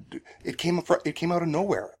had... It came out of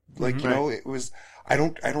nowhere. Like, it was... I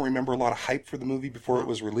don't remember a lot of hype for the movie before it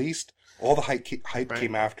was released. All the hype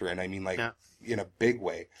came after, and I mean, like, in a big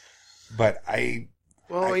way. But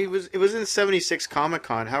it was in 76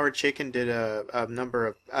 Comic-Con. Howard Chaykin did a number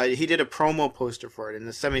of he did a promo poster for it in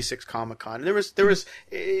the 76 Comic-Con. There was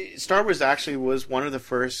Star Wars actually was one of the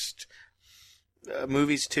first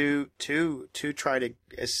movies to try to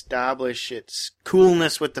establish its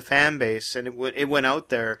coolness with the fan base, and it went out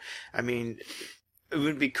there. I mean, it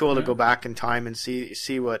would be cool to go back in time and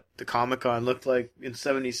see what the Comic-Con looked like in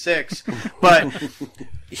 76. But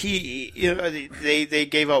they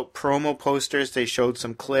gave out promo posters. They showed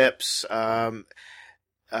some clips.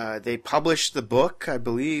 They published the book, I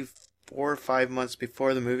believe, 4 or 5 months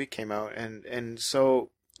before the movie came out. And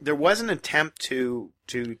so there was an attempt to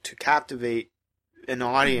captivate an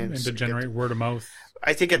audience. And to generate word of mouth.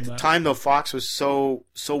 I think at the time, though, Fox was so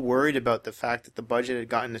worried about the fact that the budget had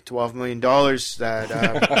gotten to $12 million that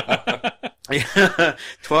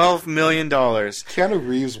 $12 million. Keanu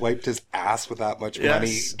Reeves wiped his ass with that much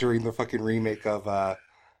money during the fucking remake of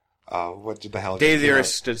what the hell? Day the Earth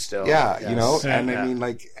Stood Still. Yeah, and I mean,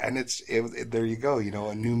 like, and there you go,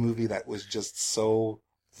 a new movie that was just so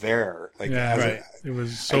there, like, it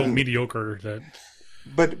was so mediocre that.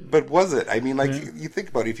 But was it? I mean, like, you think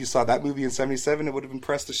about it. If you saw that movie in 77, it would have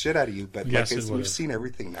impressed the shit out of you. But we've seen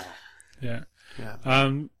everything now. Yeah.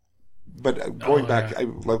 But going back,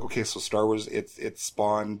 so Star Wars, it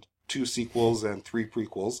spawned 2 sequels and 3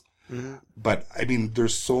 prequels. Mm-hmm. But I mean,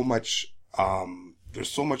 there's so much.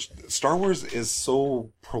 Star Wars is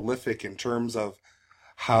so prolific in terms of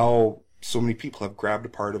how so many people have grabbed a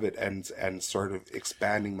part of it and sort of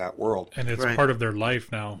expanding that world. And it's part of their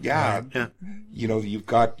life now. Yeah. You've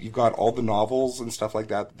got all the novels and stuff like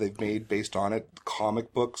that they've made based on it,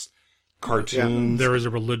 comic books, cartoons. There is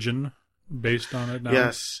a religion based on it now.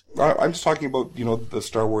 Yes. I'm just talking about, the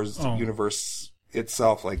Star Wars universe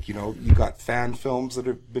itself. Like, you got fan films that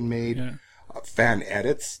have been made. Yeah. fan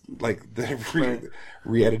edits, like that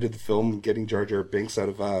re-edited the film, getting Jar Jar Binks out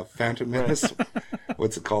of Phantom Menace.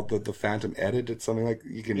 What's it called? The Phantom Edit. It's something like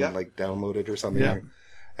you can like download it or something. Yeah.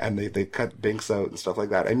 And they cut Binks out and stuff like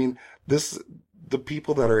that. I mean, the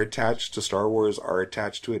people that are attached to Star Wars are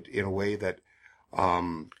attached to it in a way that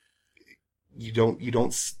your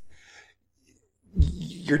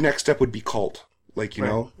next step would be cult, like you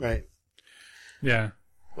know. Right. Yeah.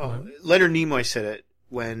 Well, Leonard Nimoy said it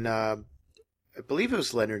when I believe it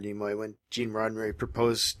was Leonard Nimoy when Gene Roddenberry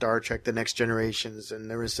proposed Star Trek: The Next Generations, and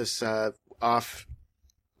there was this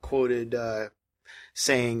off-quoted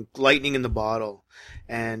saying "lightning in the bottle,"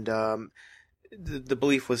 and the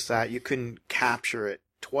belief was that you couldn't capture it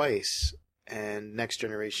twice, and Next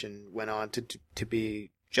Generation went on to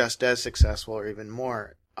be just as successful or even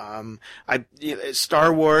more.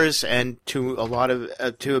 Star Wars, and to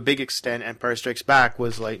a big extent, Empire Strikes Back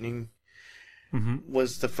was lightning. Mm-hmm.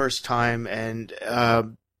 Was the first time, and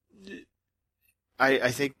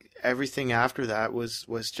I think everything after that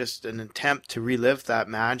was just an attempt to relive that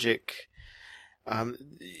magic.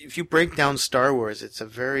 If you break down Star Wars, it's a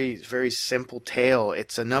very, very simple tale.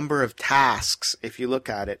 It's a number of tasks, if you look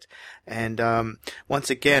at it. And once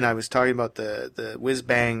again, I was talking about the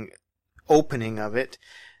whiz-bang opening of it.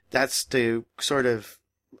 That's to sort of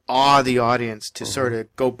awe the audience, to sort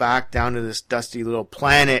of go back down to this dusty little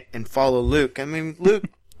planet and follow Luke. I mean,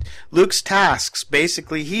 Luke's tasks,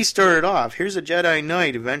 basically, he started off, here's a Jedi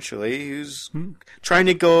Knight eventually, who's trying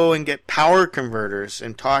to go and get power converters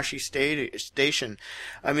in Tashi Station.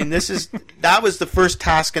 I mean, that was the first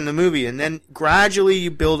task in the movie, and then gradually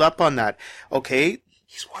you build up on that. Okay.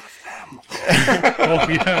 He's one of them. Oh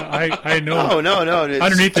yeah, I know. No.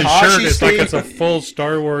 Underneath his shirt, it's like it's a full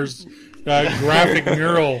Star Wars graphic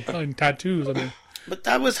mural and tattoos. I mean, but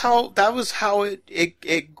that was how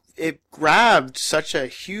it grabbed such a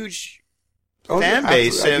huge fan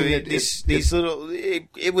base. I mean,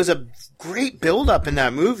 it was a great build up in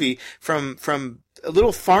that movie from a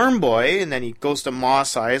little farm boy, and then he goes to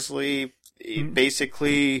Mos Eisley. He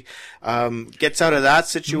basically gets out of that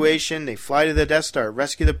situation. They fly to the Death Star,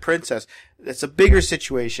 rescue the princess. That's a bigger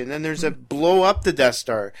situation. Then there's a blow up the Death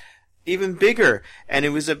Star, even bigger. And it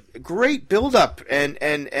was a great build up, and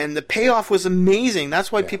the payoff was amazing.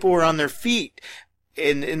 That's why people were on their feet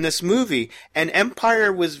in this movie. And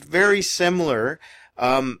Empire was very similar.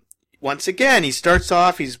 Once again, he starts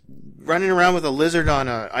off, he's running around with a lizard on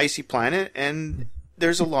an icy planet, and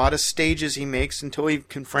there's a lot of stages he makes until he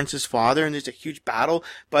confronts his father, and there's a huge battle.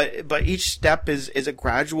 But each step is a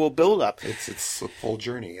gradual build up. It's a full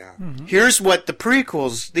journey, yeah. Mm-hmm. Here's what the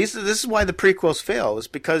prequels. This is why the prequels fail, is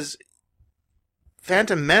because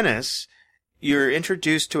Phantom Menace, you're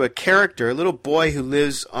introduced to a character, a little boy who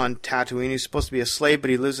lives on Tatooine. He's supposed to be a slave, but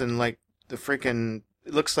he lives in like the freaking.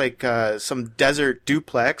 It looks like some desert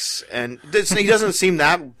duplex, and he doesn't seem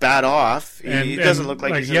that bad off. He doesn't look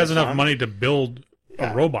like he has enough money to build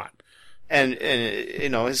a robot. And you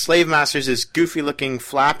know, his slave master's this goofy-looking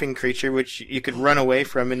flapping creature which you could run away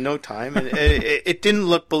from in no time, and it didn't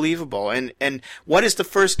look believable. And what is the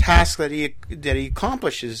first task that he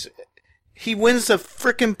accomplishes? He wins the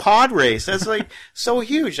frickin' pod race. That's like so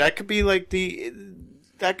huge. That could be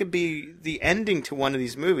the ending to one of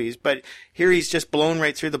these movies, but here he's just blown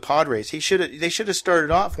right through the pod race. They should have started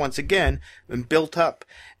off once again and built up,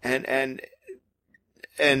 and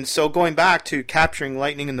so going back to capturing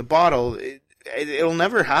lightning in the bottle, it'll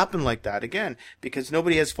never happen like that again, because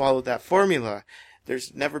nobody has followed that formula.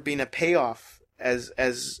 There's never been a payoff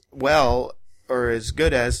as well or as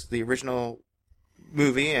good as the original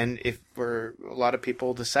movie, and if for a lot of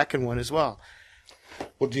people, the second one as well.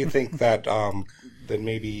 Well, do you think that that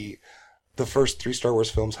maybe the first 3 Star Wars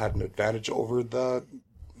films had an advantage over the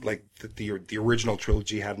original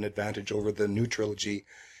trilogy had an advantage over the new trilogy,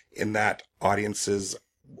 in that audiences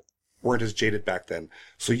weren't as jaded back then?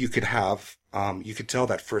 So you could have you could tell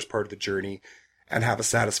that first part of the journey and have a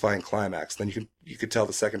satisfying climax. Then you could tell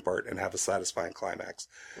the second part and have a satisfying climax,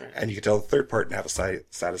 and you could tell the third part and have a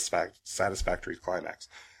satisfactory climax.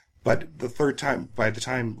 But the third time, by the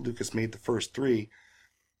time Lucas made the first 3,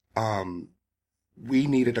 we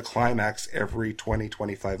needed a climax every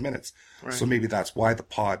 20-25 minutes. Right. So maybe that's why the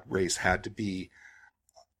pod race had to be,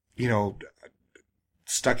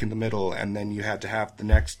 stuck in the middle, and then you had to have the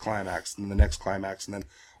next climax and the next climax, and then,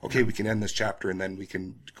 okay, we can end this chapter, and then we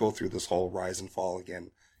can go through this whole rise and fall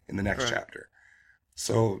again in the next chapter.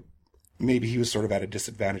 So maybe he was sort of at a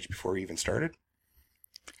disadvantage before he even started.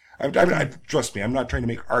 Trust me, I'm not trying to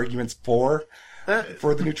make arguments for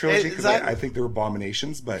the new trilogy, because I think they were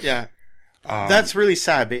abominations, but yeah, that's really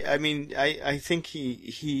sad. I mean, I think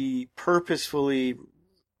he purposefully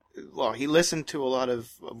he listened to a lot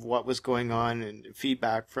of what was going on and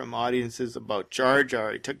feedback from audiences about Jar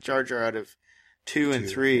Jar. He took Jar Jar out of 2 and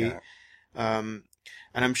 3. Yeah.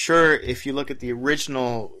 And I'm sure if you look at the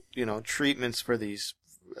original, treatments for these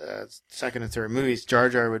second and third movies, Jar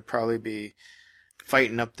Jar would probably be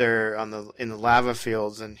fighting up there in the lava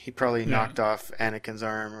fields, and he probably knocked off Anakin's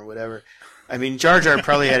arm or whatever. I mean, Jar Jar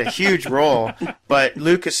probably had a huge role, but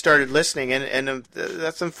Lucas started listening, and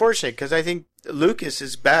that's unfortunate because I think Lucas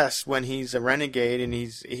is best when he's a renegade and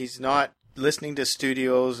he's not listening to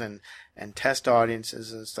studios and test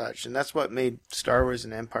audiences and such, and that's what made Star Wars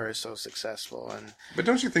and Empire so successful. But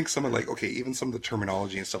don't you think some of even some of the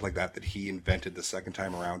terminology and stuff like that he invented the second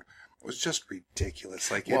time around was just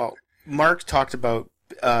ridiculous? Mark talked about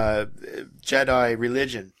Jedi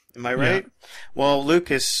religion. Am I right? Yeah. Well,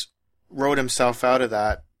 Lucas wrote himself out of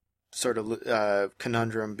that sort of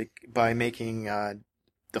conundrum by making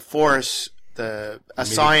the Force a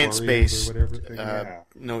science-based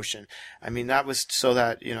notion. I mean, that was so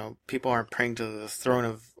that people aren't praying to the throne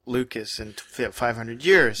of Lucas in 500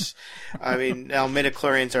 years. I mean, now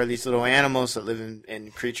midichlorians are these little animals that live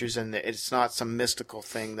in creatures, and it's not some mystical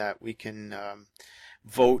thing that we can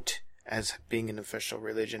vote as being an official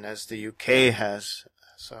religion, as the UK has.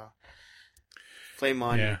 So, flame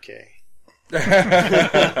on, UK.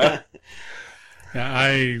 Yeah,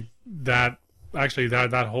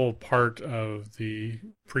 that whole part of the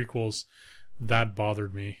prequels that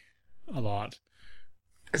bothered me a lot.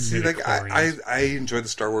 See, I enjoy the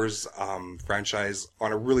Star Wars franchise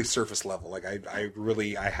on a really surface level. Like I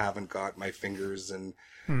haven't got my fingers and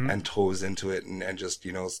toes into it, and just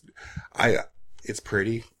it's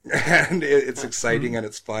pretty and it's exciting and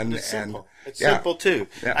it's fun. It's simple. It's simple too.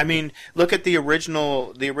 Yeah. I mean, look at the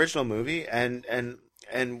original movie and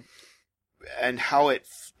how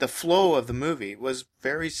the flow of the movie was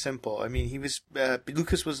very simple. I mean,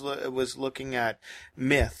 Lucas was looking at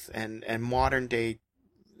myth and modern day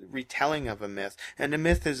retelling of a myth, and a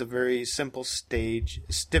myth is a very simple steps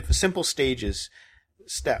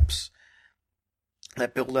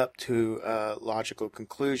that build up to a logical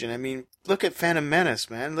conclusion. I mean, look at Phantom Menace,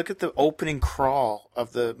 man. Look at the opening crawl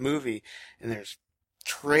of the movie, and there's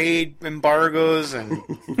trade embargoes and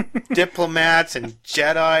diplomats and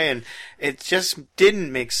Jedi, and it just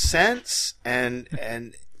didn't make sense. And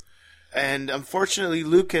unfortunately,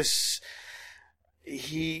 Lucas,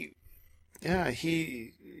 he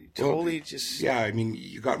totally just... Yeah, I mean,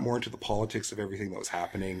 you got more into the politics of everything that was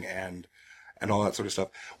happening and all that sort of stuff.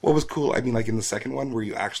 What was cool, I mean, like in the second one where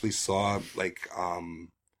you actually saw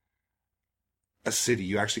a city,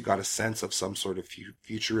 you actually got a sense of some sort of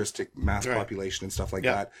futuristic mass population and stuff like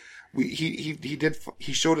that.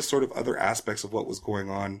 He showed us sort of other aspects of what was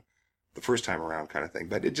going on the first time around, kind of thing.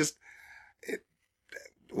 But it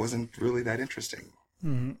wasn't really that interesting.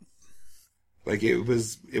 Mm-hmm. Like it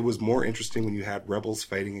was more interesting when you had rebels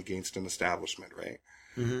fighting against an establishment, right?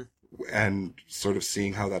 Mm-hmm. And sort of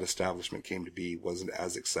seeing how that establishment came to be wasn't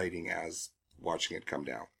as exciting as watching it come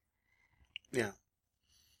down. Yeah.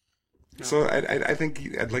 No. So I think,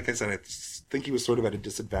 like I said, I think he was sort of at a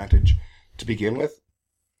disadvantage to begin with.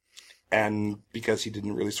 And because he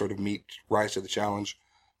didn't really sort of rise to the challenge,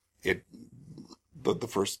 the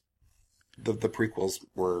prequels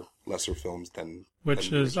were lesser films than...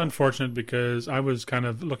 Which is unfortunate because I was kind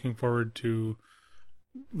of looking forward to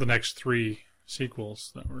the next 3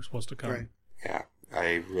 sequels that were supposed to come. Right. Yeah,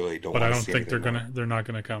 I really don't. But want I don't to see think they're not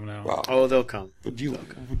gonna come now. Well, they'll come. Would you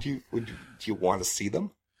want to see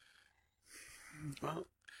them? Well,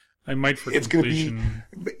 I might for it's completion.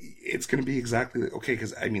 It's gonna be exactly okay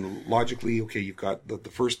because I mean logically, okay, you've got the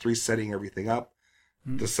first 3 setting everything up,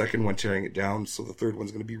 the second one tearing it down, so the third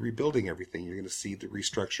one's gonna be rebuilding everything. You're gonna see the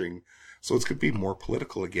restructuring, so it's gonna be more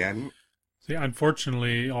political again. See,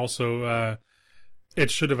 unfortunately, also. It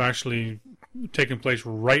should have actually taken place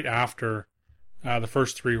right after the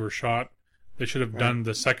first 3 were shot. They should have done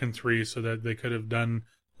the second 3 so that they could have done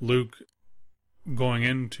Luke going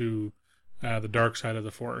into the dark side of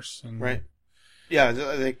the Force. And, right. Yeah,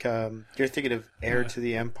 like you're thinking of Heir to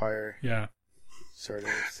the Empire. Yeah. Sort of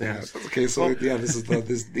things. Yeah. Okay, so this is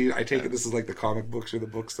I take it this is like the comic books or the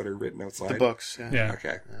books that are written outside. The books. Yeah.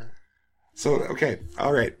 Okay. So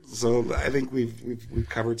all right. So I think we've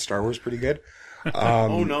covered Star Wars pretty good.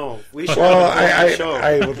 Oh no, we should.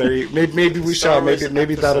 Well, maybe we shall.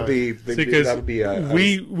 Maybe that'll be. That'll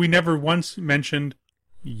be. We never once mentioned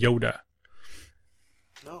Yoda.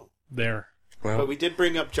 No. There. Well, but we did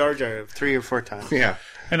bring up Jar Jar 3 or 4 times. Yeah.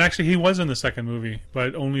 And actually, he was in the second movie,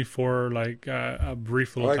 but only for like a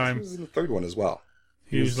brief little time. He was in the third one as well.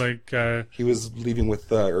 He was like. He was leaving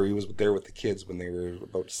with, or he was there with the kids when they were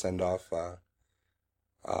about to send off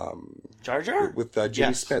Jar Jar? with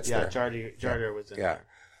Jimmy Smits Yeah, there. Jar Jar was in there.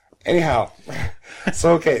 Anyhow,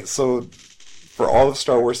 so for all of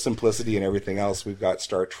Star Wars simplicity and everything else, we've got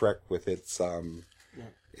Star Trek with its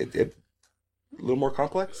it a little more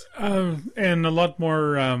complex, and a lot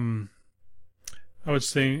more. I would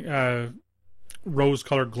say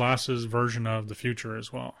rose-colored glasses version of the future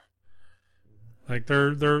as well. Like they're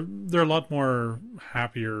a lot more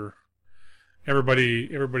happier.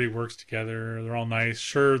 Everybody works together. They're all nice.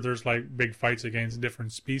 Sure, there's like big fights against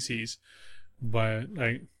different species, but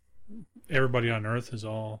like everybody on Earth is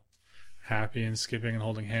all happy and skipping and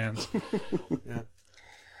holding hands. Yeah.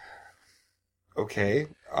 Okay.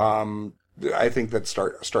 I think that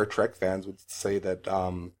Star Trek fans would say that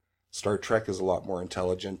Star Trek is a lot more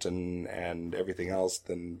intelligent and everything else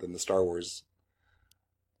than the Star Wars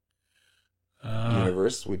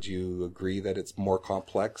universe. Would you agree that it's more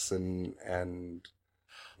complex and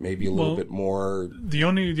maybe a little bit more? The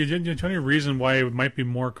only reason why it might be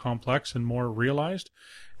more complex and more realized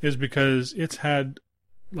is because it's had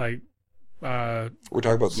like we're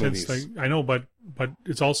talking about movies. I know, but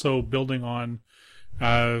it's also building on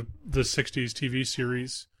the 60s TV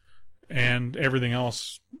series and everything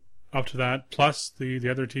else up to that, plus the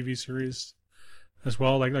other TV series as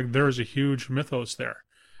well. Like there is a huge mythos there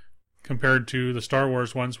compared to the Star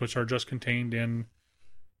Wars ones, which are just contained in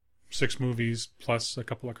 6 movies plus a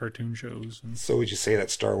couple of cartoon shows. And so would you say that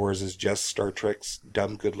Star Wars is just Star Trek's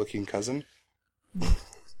dumb, good-looking cousin?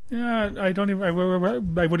 Yeah, I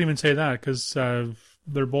wouldn't even say that because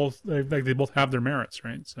they both have their merits,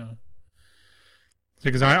 right? So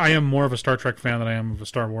because I am more of a Star Trek fan than I am of a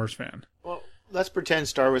Star Wars fan. Well, let's pretend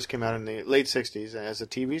Star Wars came out in the late 60s as a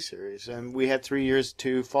TV series, and we had 3 years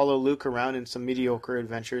to follow Luke around in some mediocre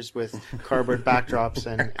adventures with cardboard backdrops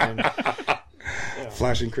and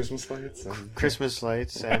flashing Christmas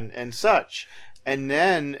lights and such, and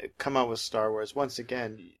then come out with Star Wars once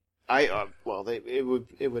again.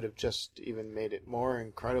 It would have just even made it more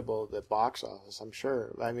incredible, the box office, I'm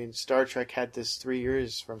sure. I mean, Star Trek had this 3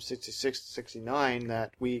 years from 66 to 69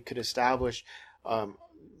 that we could establish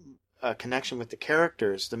a connection with the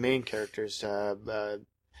characters, the main characters, Shatner,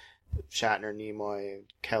 Nimoy,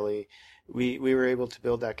 Kelly. We were able to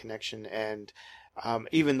build that connection, and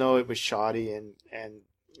even though it was shoddy and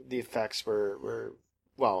the effects were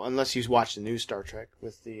well, unless you watch the new Star Trek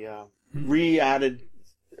with the re-added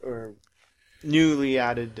or newly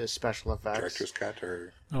added special effects. Director's cut,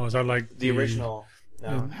 or is that like the original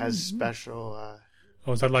has special?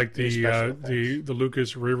 Is that like the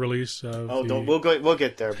Lucas re-release of? We'll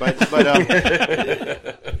get there, but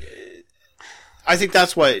I think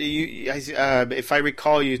that's what if I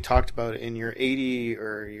recall, you talked about in your 80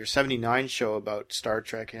 or your 79 show about Star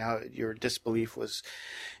Trek and how your disbelief was,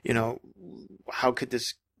 how could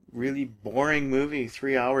this really boring movie,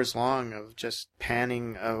 3 hours long of just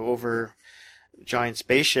panning over giant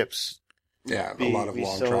spaceships. Yeah, a lot of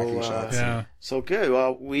long tracking shots. So good.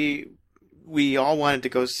 Well, we all wanted to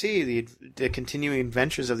go see the continuing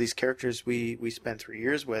adventures of these characters we spent 3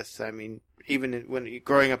 years with. I mean, even when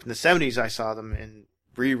growing up in the 70s, I saw them in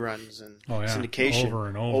reruns and syndication over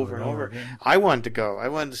and over. I wanted to go. I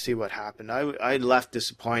wanted to see what happened. I left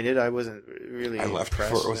disappointed. I wasn't really. I left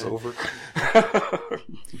before it was over.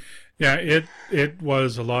 Yeah, it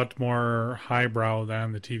was a lot more highbrow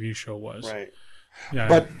than the TV show was. Right. Yeah.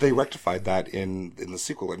 But they rectified that in the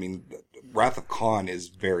sequel. I mean, Wrath of Khan is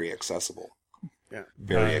very accessible. Yeah.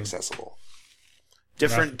 Very accessible.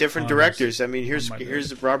 Different directors. I mean,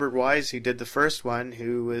 here's Robert Wise, who did the first one,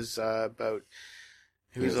 who was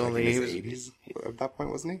he was in his 80s at that point,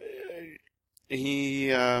 wasn't he?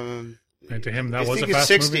 And to him, that was a fast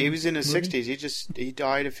 60. movie. He was in his 60s. He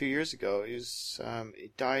died a few years ago. He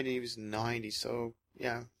died. He was 90. So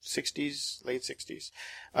yeah, 60s, late 60s.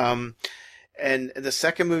 And the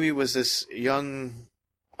second movie was this young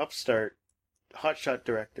upstart hotshot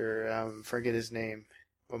director. Forget his name.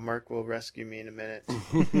 Well, Mark will rescue me in a minute.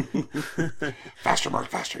 Faster, Mark,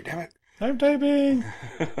 faster! Damn it! I'm typing.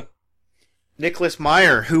 Nicholas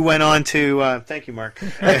Meyer, who went on to thank you, Mark.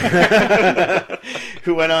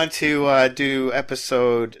 Who went on to do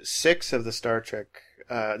episode 6 of the Star Trek,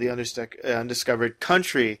 the Undiscovered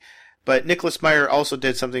Country. But Nicholas Meyer also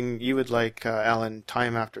did something you would like, Alan,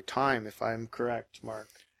 Time After Time, if I'm correct, Mark.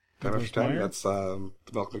 Time After Time. That's the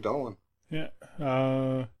Malcolm McDowell one.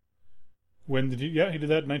 Yeah. When did he? Yeah, he did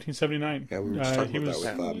that in 1979. Yeah, we were just talking about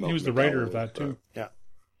that with he was the writer of that too. Yeah.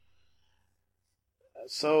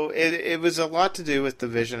 So it was a lot to do with the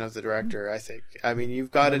vision of the director, I think. I mean,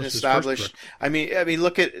 you've got an established. I mean,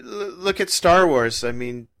 look at Star Wars. I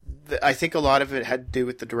mean, I think a lot of it had to do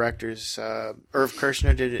with the directors. Irv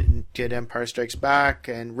Kershner did Empire Strikes Back,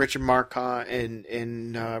 and Richard Marquand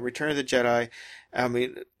in Return of the Jedi. I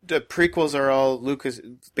mean, the prequels are all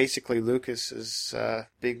basically Lucas's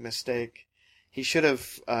big mistake. He should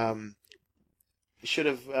have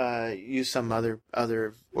used some other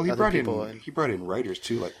Well, he other brought people in he brought in writers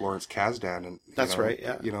too, like Lawrence Kasdan, and That's right,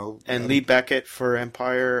 yeah. And and Lee Beckett for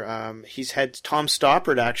Empire. He's had Tom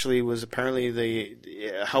Stoppard actually was apparently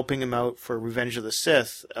helping him out for Revenge of the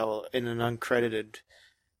Sith in an uncredited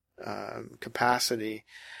capacity.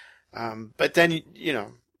 But then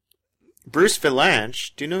Bruce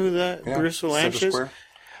Vilanch. Do you know who Bruce Vilanch Central is? Square.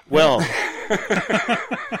 Well,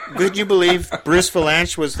 could you believe Bruce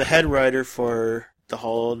Vilanch was the head writer for the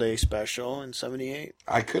holiday special in '78?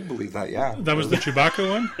 I could believe that. Yeah, That was the Chewbacca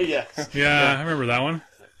one? Yes. Yeah, I remember that one.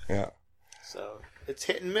 yeah. So it's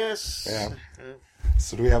hit and miss. Yeah.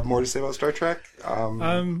 So do we have more to say about Star Trek?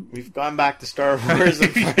 We've gone back to Star Wars,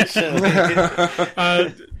 unfortunately.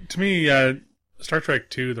 To me, Star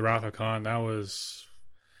Trek II, The Wrath of Khan, that was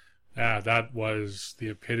the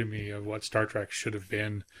epitome of what Star Trek should have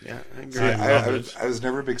been. Yeah, I agree. See, I was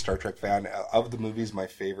never a big Star Trek fan. Of the movies, my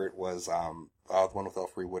favorite was the one with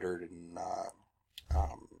Elfrey Woodard and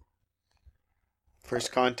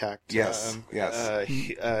First Contact. Yes, yes.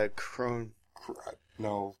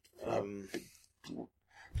 No.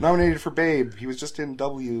 Nominated for Babe. He was just in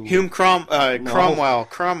W. Cromwell.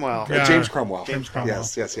 Yeah. James Cromwell. James Cromwell.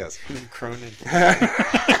 Yes. Hume Cronin.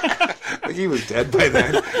 He was dead by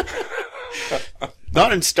then.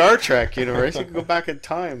 Not in Star Trek universe. You can go back in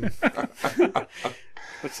time.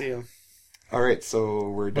 Let's see him. All right, so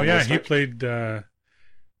we're done. Well, yeah, with he Star- played the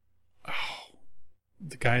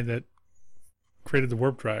guy that created the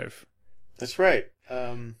warp drive. That's right.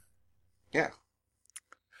 Yeah.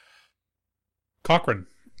 Cochrane.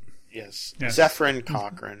 Yes. Yes. Zephyrin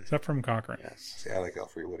Cochrane. Zephyrin Cochrane. Yes. See, I like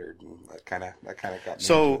Elfrey Woodard, and that kind of got me.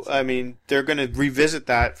 So, into it. I mean, they're going to revisit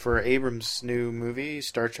that for Abrams' new movie,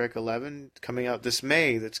 Star Trek 11, coming out this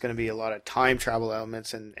May. That's going to be a lot of time travel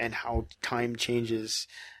elements and how time changes.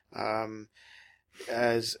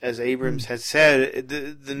 As Abrams has said,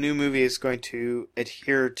 the new movie is going to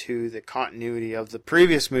adhere to the continuity of the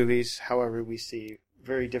previous movies. However, we see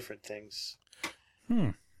very different things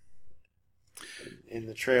in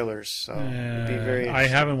the trailers. So it'd be very I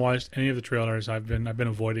interesting. haven't watched any of the trailers. I've been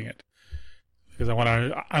avoiding it because I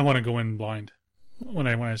want to go in blind when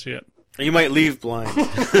I see it. You might leave blind.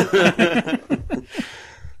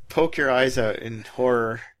 Poke your eyes out in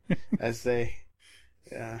horror as they.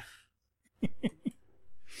 Yeah.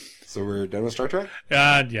 So we're done with Star Trek?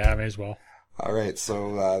 Yeah, may as well. All right,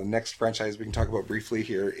 so the next franchise we can talk about briefly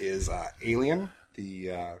here is Alien.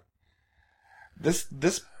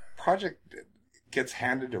 This project gets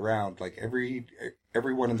handed around, like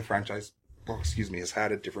everyone in the franchise, has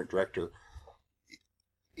had a different director.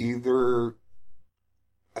 Actually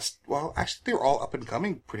they were all up and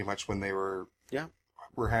coming pretty much when they were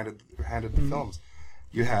handed the films.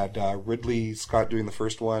 You had Ridley Scott doing the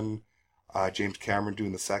first one, James Cameron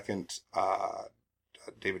doing the second,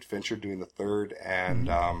 David Fincher doing the third, and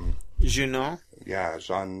Junot? Yeah,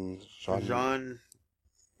 Jean-Jacques?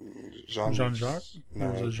 No,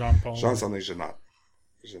 Or was it Jean-Paul? Jean something Junot,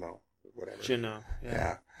 whatever. Junot.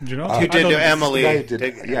 Yeah. Junot? Who did Emily? He did.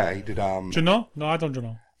 He did. Junot? No, I don't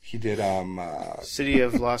know. He did. City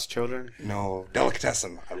of Lost Children. No,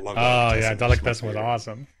 Delicatessen. I love. Oh Delicatessen. yeah, Delicatessen was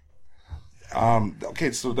awesome.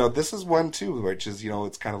 Okay, so now this is one too, which is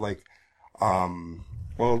it's kind of like,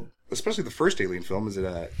 especially the first Alien film. Is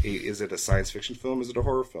it a science fiction film? Is it a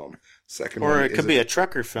horror film? Second, Or one, it could be a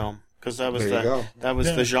trucker film, because that was There you go.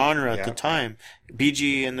 the genre at Yeah. the time.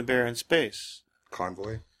 BG and the Bear in Space.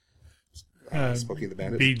 Convoy. Smokey and the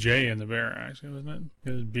Bandit. BJ and the Bear, actually, wasn't it?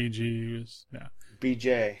 Because BG was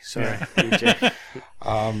BJ. Sorry, BJ.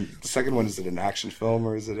 The second one, is it an action film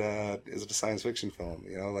or is it a science fiction film?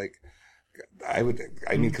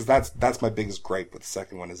 Because that's my biggest gripe with the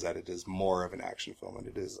second one, is that it is more of an action film than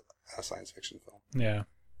it is a science fiction film. Yeah.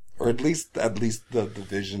 Or at least the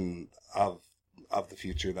vision of the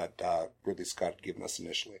future that Ridley Scott had given us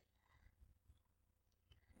initially.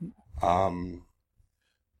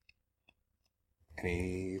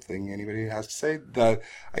 Anything anybody has to say?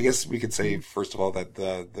 I guess we could say, first of all, that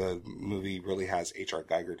the movie really has H.R.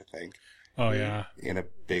 Geiger to thank. Oh yeah. In a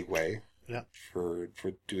big way. Yeah. For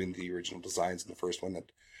doing the original designs in the first one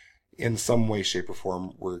that, in some way, shape, or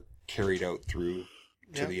form, were carried out through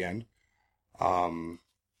to the end. Do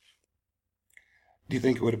you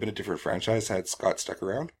think it would have been a different franchise had Scott stuck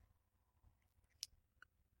around?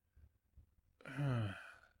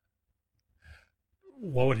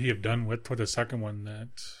 What would he have done with the second one? That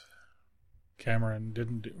Cameron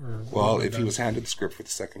didn't do. Or Well, what if he done. was handed the script for the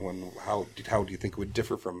second one, how do you think it would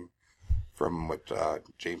differ from what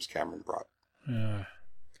James Cameron brought?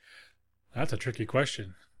 That's a tricky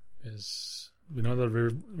question. We know that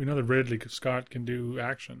Ridley Scott can do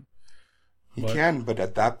action. He can, but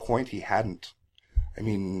at that point he hadn't. I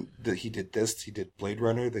mean, he did this. He did Blade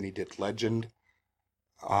Runner. Then he did Legend.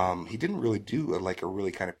 He didn't really do a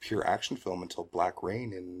really kind of pure action film until Black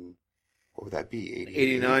Rain in, what would that be?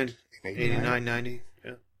 89, 90.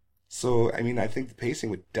 Yeah. So, I mean, I think the pacing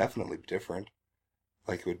would definitely be different.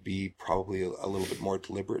 Like, it would be probably a little bit more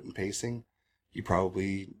deliberate in pacing. He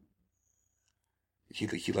probably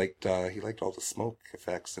he liked all the smoke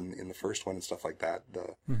effects in the first one and stuff like that.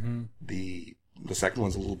 The second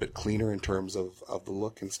one's a little bit cleaner in terms of the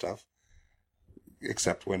look and stuff.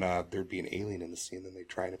 Except when there'd be an alien in the scene, then they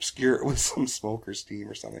try and obscure it with some smoke or steam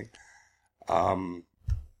or something. I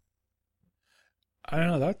don't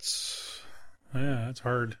know. That's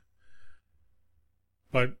hard.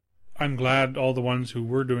 But I'm glad all the ones who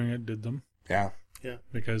were doing it did them. Yeah.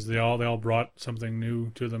 Because they all brought something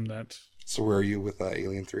new to them. So where are you with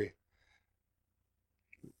Alien 3?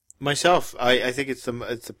 Myself, I think it's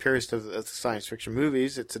the purest of the science fiction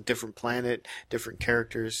movies. It's a different planet, different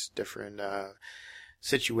characters, different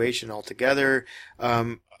situation altogether.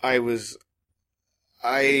 I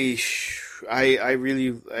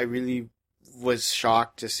really was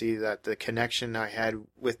shocked to see that the connection I had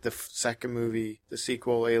with the second movie, the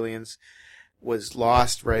sequel Aliens, was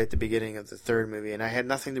lost right at the beginning of the third movie, and I had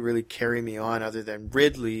nothing to really carry me on other than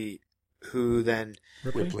Ridley, who then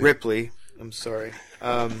Ripley. I'm sorry.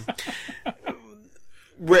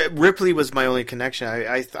 Ripley was my only connection.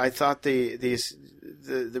 I thought the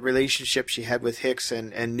relationship she had with Hicks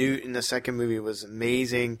and Newt in the second movie was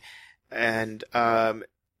amazing, and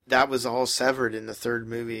that was all severed in the third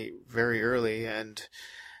movie very early, and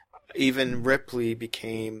even Ripley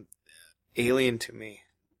became alien to me,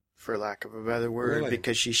 for lack of a better word,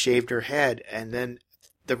 because she shaved her head, and then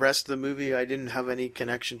the rest of the movie I didn't have any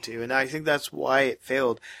connection to, and I think that's why it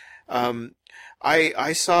failed.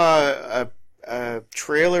 I saw a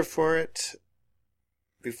trailer for it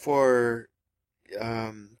before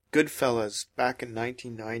Goodfellas back in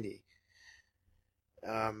 1990.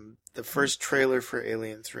 The first trailer for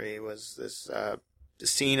Alien 3 was this the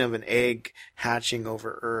scene of an egg hatching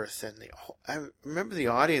over Earth, and I remember the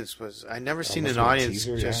audience was, I never seen an audience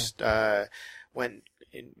went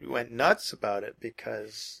nuts about it,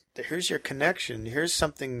 because here's your connection, here's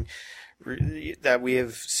something that we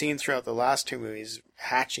have seen throughout the last two movies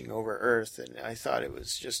hatching over Earth, and I thought it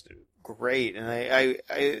was just great. And I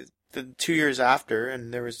the 2 years after,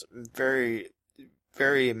 and there was very,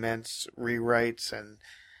 very immense rewrites and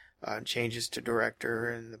changes to director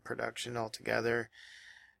and the production altogether.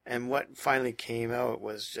 And what finally came out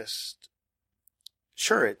was just,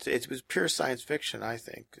 sure, it was pure science fiction, I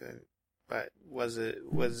think, but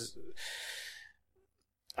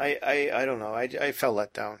I don't know. I felt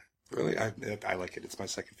let down. Really, I like it. It's my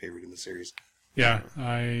second favorite in the series. Yeah,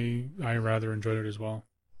 I rather enjoyed it as well.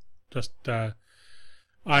 Just I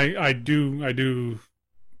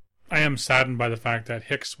am saddened by the fact that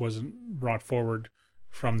Hicks wasn't brought forward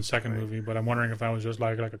from the second movie, but I'm wondering if that was just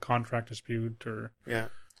like a contract dispute or. Yeah.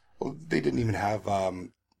 Well, they didn't even have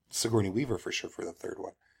Sigourney Weaver for sure for the third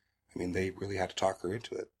one. I mean, they really had to talk her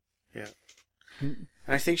into it. Yeah. And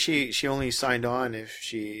I think she only signed on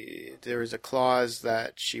if there was a clause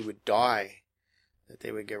that she would die, that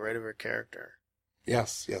they would get rid of her character.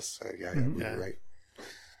 Yes, you're right.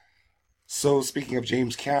 So, speaking of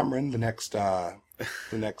James Cameron, the next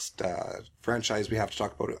franchise we have to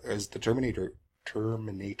talk about is the Terminator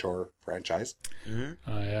franchise. Mm-hmm.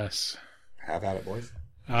 Yes. Have at it, boys.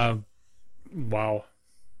 Wow.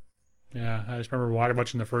 Yeah, I just remember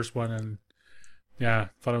watching the first one and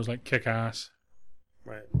thought it was like kick ass.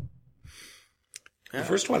 Right. The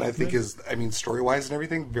first one I think is, story wise and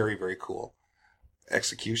everything, very, very cool.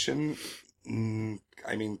 Execution, Cameron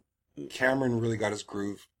really got his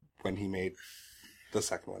groove when he made the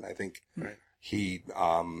second one. I think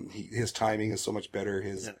his timing is so much better.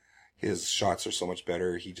 His shots are so much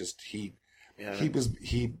better. He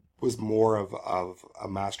was more of a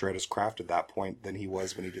master at his craft at that point than he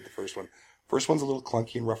was when he did the first one. First one's a little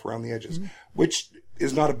clunky and rough around the edges, which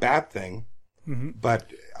is not a bad thing. Mm-hmm.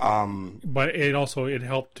 But it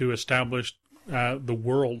helped to establish the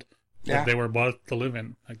world that they were about to live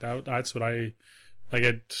in. Like that's what I like.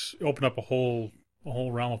 It opened up a whole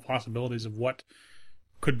realm of possibilities of what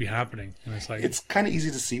could be happening, and it's kind of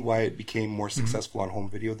easy to see why it became more successful on home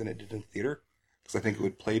video than it did in theater, because I think it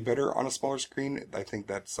would play better on a smaller screen. I think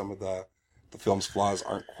that some of the film's flaws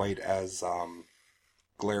aren't quite as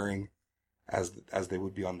glaring as they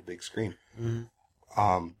would be on the big screen.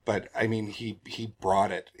 Mm-hmm. But I mean, he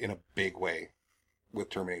brought it in a big way with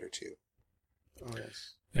Terminator 2. Oh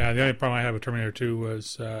yes. Yeah, the only problem I had with Terminator 2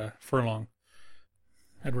 was Furlong.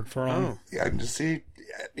 Edward Furlong. Oh. Yeah, just see,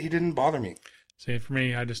 he didn't bother me. See, for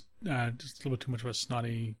me, I just a little bit too much of a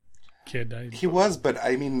snotty kid. He was, but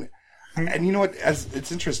I mean, and you know what? As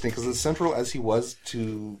it's interesting because as central as he was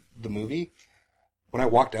to the movie, when I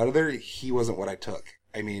walked out of there, he wasn't what I took.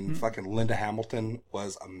 I mean, fucking Linda Hamilton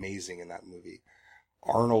was amazing in that movie.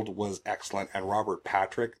 Arnold was excellent, and Robert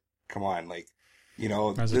Patrick. Come on, like, you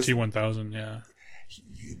know, As a T-1000, yeah.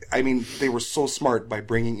 I mean, they were so smart by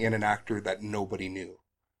bringing in an actor that nobody knew,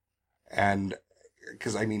 and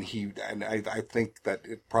because I mean, I think that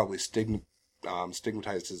it probably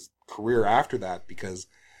stigmatized his career after that, because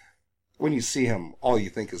when you see him, all you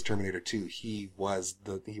think is Terminator 2. He was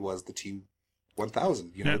the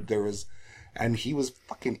T-1000. You know, there was, and he was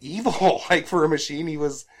fucking evil. Like, for a machine, he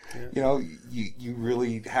was. You know, you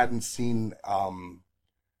really hadn't seen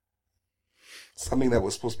something that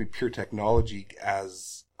was supposed to be pure technology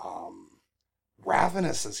as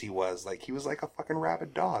ravenous as he was. Like, he was like a fucking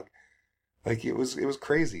rabid dog. Like, it was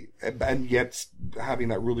crazy, and yet having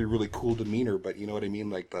that really, really cool demeanor. But you know what I mean,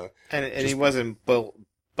 like he wasn't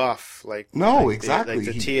buff like exactly like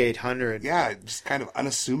the T-800. Yeah, just kind of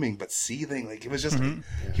unassuming but seething. Like, it was just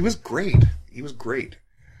he was great. He was great.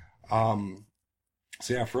 So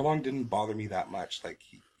yeah, Furlong didn't bother me that much. Like,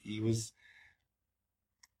 he was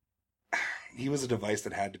a device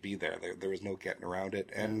that had to be there. There was no getting around it,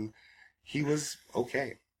 and he was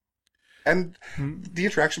okay. And the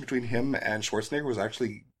interaction between him and Schwarzenegger was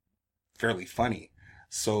actually fairly funny.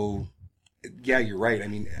 So, yeah, you're right. I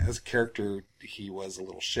mean, as a character, he was a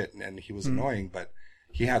little shit and he was annoying, but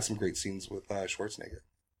he had some great scenes with Schwarzenegger.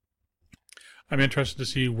 I'm interested to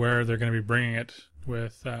see where they're going to be bringing it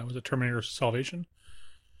with, was it Terminator Salvation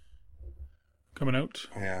coming out?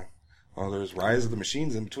 Yeah. Well, there's Rise of the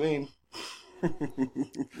Machines in between.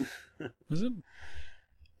 Is it?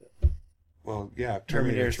 Well, yeah,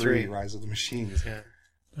 Terminator 3, Rise of the Machines. Yeah.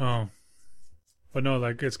 Oh. But no,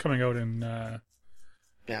 like, it's coming out in...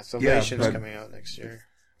 Salvation's coming out next year.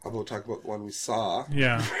 I'll go talk about the one we saw.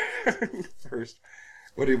 Yeah. First.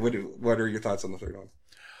 What are your thoughts on the third one?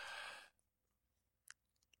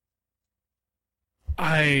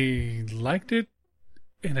 I liked it,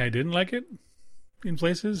 and I didn't like it in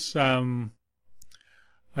places. I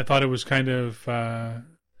thought it was kind of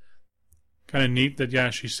neat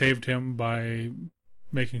that, she saved him by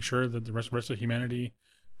making sure that the rest of humanity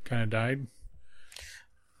kind of died.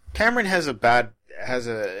 Cameron he's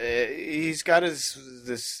got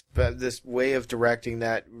this way of directing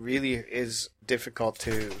that really is difficult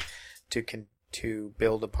to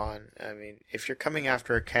build upon. I mean, if you're coming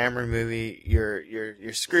after a Cameron movie,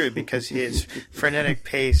 you're screwed, because his frenetic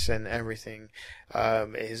pace and everything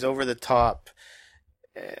is over the top.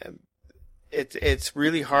 It's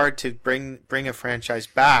really hard to bring a franchise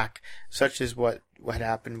back, such as what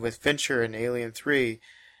happened with Fincher in Alien 3,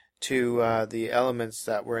 to the elements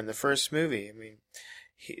that were in the first movie.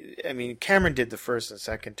 I mean, Cameron did the first and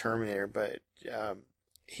second Terminator, but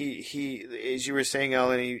he as you were saying,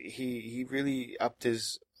 Alan, he really upped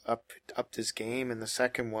his game in the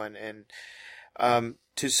second one, and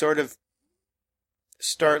to sort of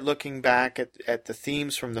start looking back at the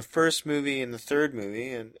themes from the first movie and the third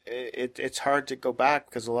movie, and it's hard to go back,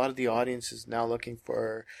 because a lot of the audience is now looking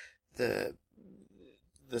for the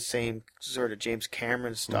same sort of James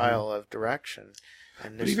Cameron style of direction.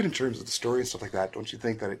 But even in terms of the story and stuff like that, don't you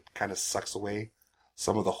think that it kind of sucks away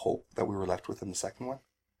some of the hope that we were left with in the second one?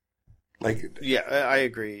 Like, yeah, I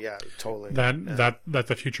agree. Yeah, totally. That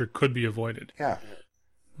the future could be avoided. Yeah.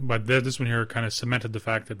 But this one here kind of cemented the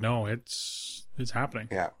fact that no, it's happening.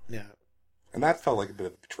 Yeah. Yeah. And that felt like a bit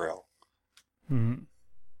of a betrayal. Mm-hmm.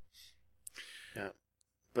 Yeah.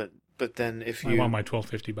 But then if I want my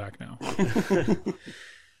 1250 back now.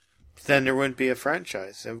 Then there wouldn't be a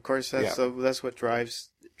franchise. And of course, that's what drives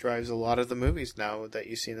a lot of the movies now that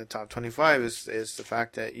you see in the top 25 is the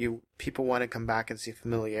fact that people want to come back and see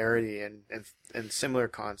familiarity and similar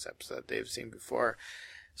concepts that they've seen before.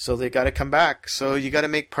 So they got to come back. So you got to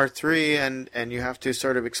make part 3, and you have to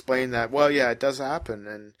sort of explain that, well, yeah, it does happen,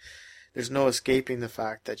 and there's no escaping the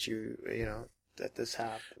fact that that this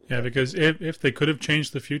happened. Yeah, because if they could have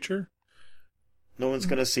changed the future, no one's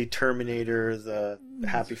going to see Terminator, the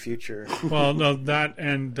Happy Future. Well, no, that,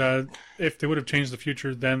 and if they would have changed the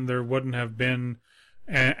future, then there wouldn't have been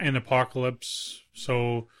an apocalypse,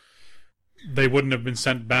 so they wouldn't have been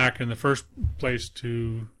sent back in the first place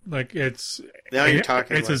to, like, it's... Now you're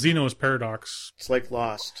talking It's a Zeno's paradox. It's like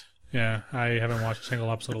Lost. Yeah, I haven't watched a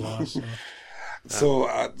single episode of Lost. So.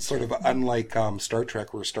 So, sort of unlike Star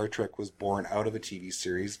Trek, where Star Trek was born out of a TV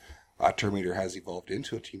series, Terminator has evolved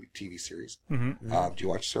into a TV series. Mm-hmm. Do you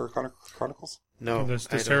watch Sarah Connor Chronicles? No, The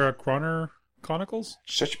Sarah Connor Chronicles?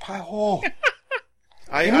 Shut your pie hole.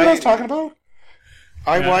 I You know what I was talking about?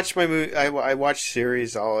 I Yeah. watch my movie. I watch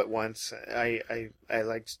series all at once. I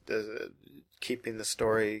like keeping the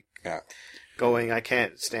story Yeah. going. I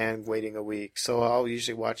can't stand waiting a week, so I'll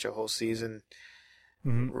usually watch a whole season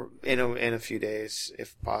in a few days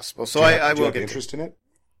if possible. So Do you have- I do you will have get interest in it?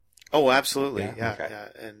 Oh, absolutely, Yeah, yeah, okay. yeah.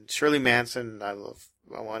 And Shirley Manson, I love.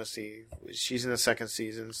 I want to see. She's in the second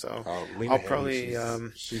season, so Lena I'll Headey, probably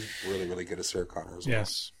she's really, really good as Sarah Connor as well.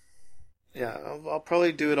 Yes. yeah, I'll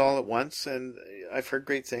probably do it all at once. And I've heard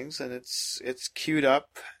great things, and it's queued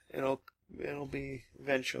up. It'll be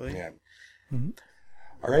eventually. Yeah. Mhm.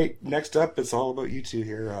 All right, next up, it's all about you two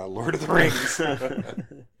here. Lord of the Rings.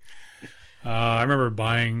 I remember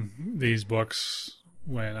buying these books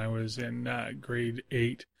when I was in grade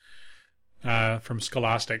 8 from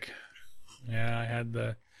Scholastic. Yeah, I had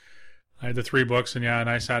the 3 books, and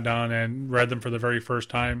I sat down and read them for the very first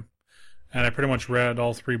time, and I pretty much read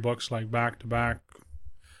all 3 books like back to back,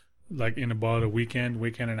 like in about a weekend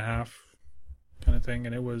and a half, kind of thing,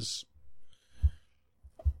 and it was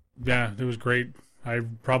great. I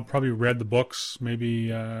probably read the books maybe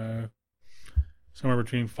somewhere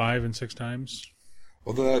between 5 and 6 times.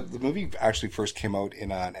 Well, the movie actually first came out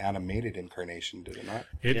in an animated incarnation, did it not?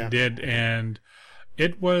 It did, and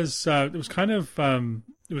it was kind of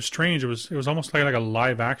it was strange. It was almost like a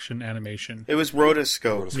live action animation. It was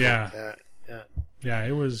rotoscope. Yeah. Yeah.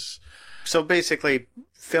 It was. So basically,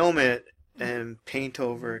 film it and paint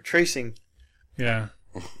over, tracing Yeah,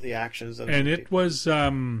 the actions of. and the it was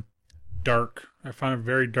dark. I found it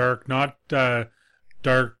very dark, not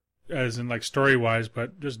dark as in like story wise,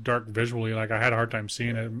 but just dark visually. Like I had a hard time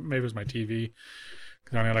seeing it. Maybe it was my TV,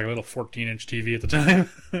 because I only had like a little 14-inch TV at the time.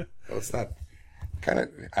 Well, it's that kind of,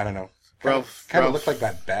 I don't know. Ralph Kind of looked like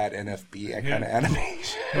that bad NFB kind of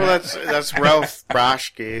animation. Well, that's Ralph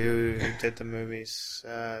Broschke who did the movies.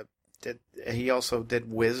 He also did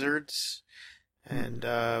Wizards and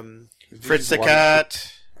Fritz the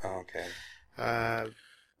Cat. Oh, okay.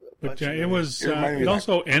 But yeah, it was. It reminded me It of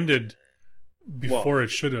also ended before it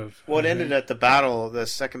should have. Well, it ended at the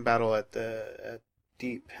second battle at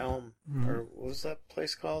Deep Helm, or what was that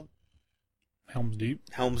place called? Helm's Deep.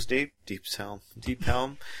 Helm's Deep, Deep's Helm, Deep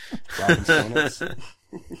Helm, Robin's Donuts.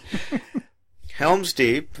 Helm's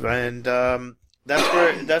Deep, and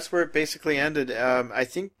that's where it basically ended. I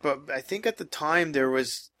think at the time there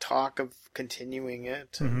was talk of continuing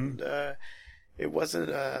it, and it wasn't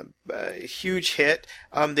a huge hit.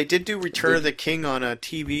 They did do Return of the King on a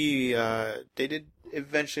TV. They did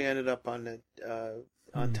eventually ended up on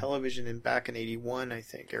television back in '81, I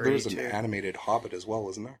think. Or There was 82. an animated Hobbit as well,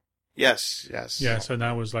 wasn't there? Yes. Yeah, so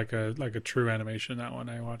that was like a true animation. That one,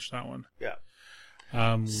 I watched that one. Yeah.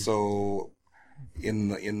 So, in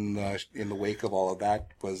the wake of all of that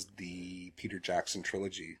was the Peter Jackson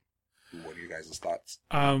trilogy. What are your guys' thoughts?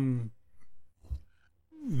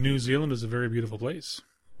 New Zealand is a very beautiful place.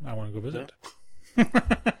 I want to go visit.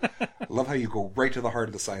 I love how you go right to the heart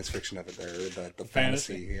of the science fiction of it there, the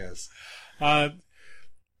fantasy. Yes. I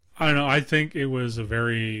don't know. I think it was a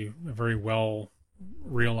very well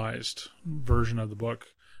realized version of the book.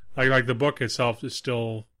 Like the book itself is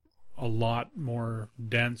still a lot more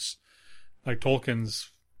dense. Like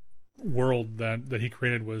Tolkien's world that he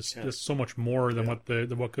created was just so much more than what the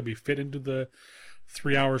book could be fit into the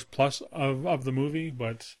 3 hours plus of the movie.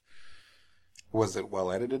 But Was it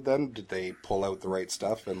well edited then? Did they pull out the right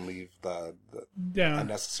stuff and leave the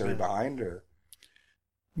unnecessary behind? Or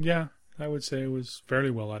yeah, I would say it was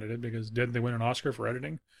fairly well edited, because didn't they win an Oscar for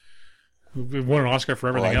editing? We won an Oscar for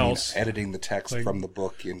everything else. Editing the text from the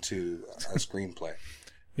book into a screenplay.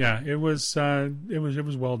 Yeah, it was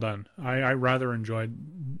well done. I rather enjoyed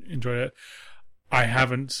it. I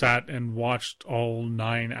haven't sat and watched all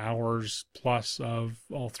 9 hours plus of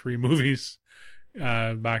all 3 movies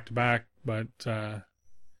back to back, but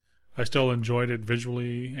I still enjoyed it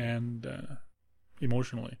visually and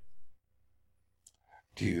emotionally.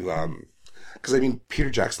 Do you because I mean Peter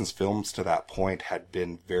Jackson's films to that point had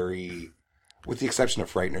been very, with the exception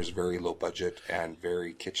of Frighteners, very low budget and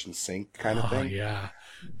very kitchen sink kind of thing. Yeah.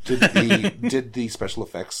 Did the special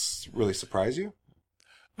effects really surprise you?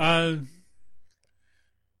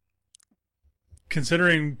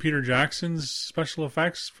 Considering Peter Jackson's special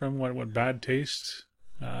effects from what Bad Taste,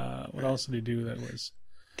 what else did he do that was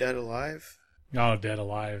Dead Alive? Oh, Dead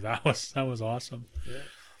Alive. That was awesome.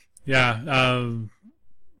 Yeah.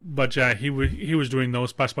 But yeah, he was doing those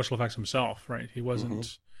special effects himself, right? He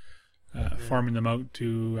wasn't farming them out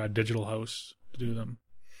to a digital house to do them.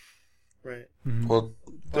 Right. Mhm. Well,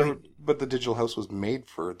 but the digital house was made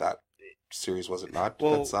for that series, was it not?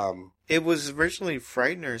 Well, That's, it was originally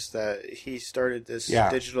Frighteners that he started this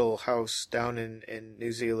digital house down in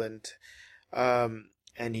New Zealand.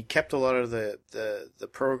 And he kept a lot of the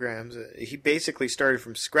programs. He basically started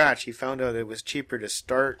from scratch. He found out it was cheaper to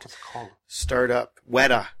start up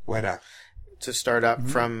Weta to start up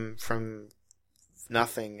from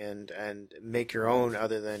nothing and make your own,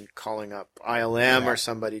 other than calling up ILM or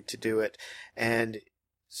somebody to do it. And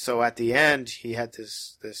so at the end, he had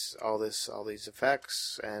all these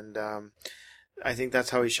effects, and I think that's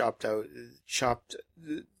how he shopped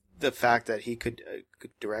the fact that he could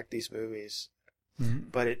direct these movies. Mm-hmm.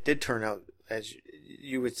 But it did turn out, as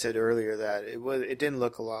you had said earlier, that it didn't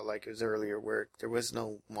look a lot like his earlier work. There was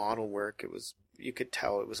no model work. You could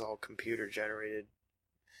tell it was all computer generated,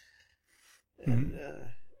 and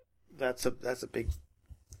that's a big,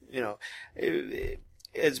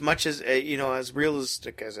 as much as as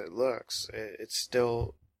realistic as it looks, it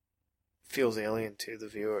still feels alien to the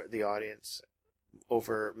viewer, the audience,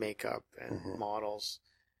 over makeup and models.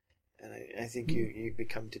 And I think you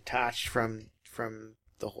become detached from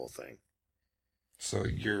the whole thing. so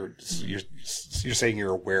you're saying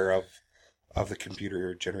you're aware of the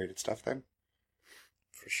computer generated stuff then?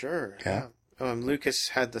 For sure. Yeah. Lucas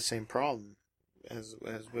had the same problem, as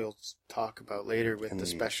we'll talk about later with the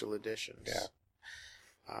special editions. Yeah.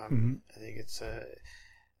 I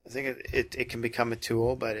think it can become a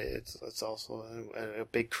tool, but it's also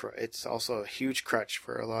it's also a huge crutch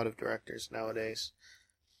for a lot of directors nowadays.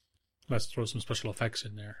 Let's throw some special effects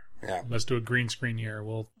in there. Yeah. Let's do a green screen here.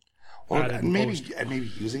 Well, and maybe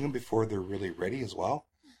using them before they're really ready as well.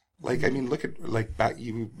 Like, I mean, look at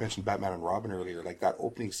you mentioned Batman and Robin earlier. Like that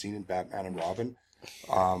opening scene in Batman and Robin,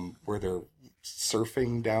 where they're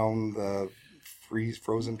surfing down the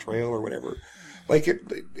frozen trail or whatever. Like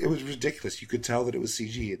it was ridiculous. You could tell that it was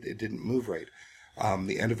CG. It didn't move right.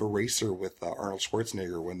 The end of Eraser with Arnold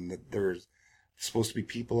Schwarzenegger, when there's supposed to be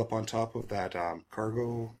people up on top of that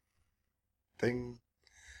cargo thing,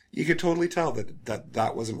 you could totally tell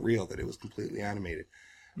that wasn't real, that it was completely animated.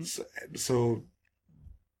 So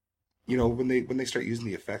when they start using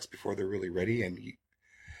the effects before they're really ready, and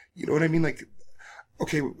you know what I mean, like,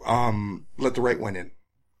 okay, Let the Right One In.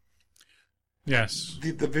 Yes.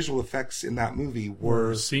 The visual effects in that movie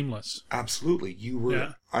were seamless. Absolutely. You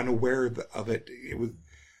were unaware of it. It was,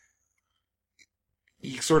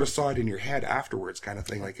 you sort of saw it in your head afterwards, kind of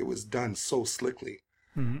thing. Like, it was done so slickly.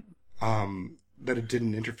 Mm-hmm. That it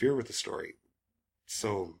didn't interfere with the story.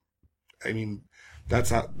 So, I mean, that's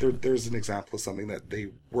how there's an example of something that they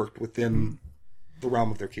worked within the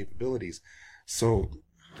realm of their capabilities. So,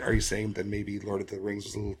 are you saying that maybe Lord of the Rings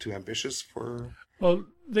was a little too ambitious for? Well,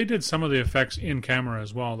 they did some of the effects in camera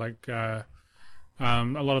as well, like a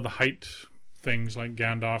lot of the height things, like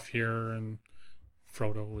Gandalf here and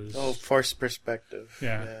Frodo is forced perspective.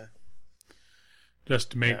 Yeah. Just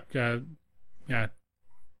to make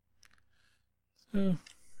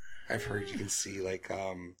I've heard you can see like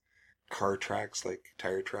car tracks, like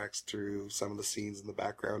tire tracks through some of the scenes in the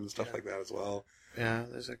background and stuff like that as well. Yeah,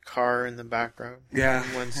 there's a car in the background. Yeah.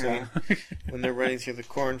 In one scene when they're running through the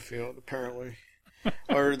cornfield, apparently.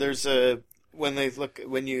 Or there's there's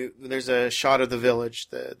a shot of the village,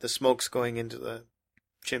 the smoke's going into the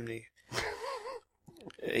chimney.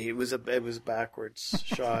 It was a backwards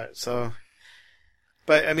shot. So,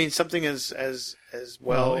 but I mean, something as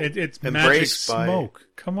well. It's magic smoke.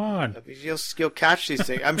 Come on, you'll catch these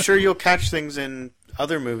things. I'm sure you'll catch things in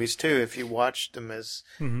other movies too if you watch them as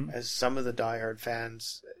some of the diehard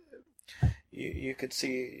fans. You could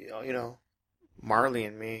see, Marley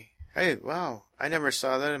and Me. Hey, wow! I never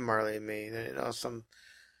saw that in Marley and Me.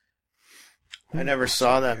 I never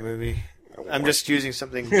saw that movie. I'm just using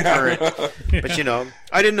something current, but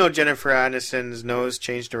I didn't know Jennifer Aniston's nose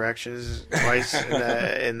changed directions twice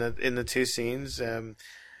in the two scenes.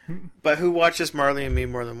 But who watches Marley and Me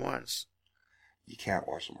more than once? You can't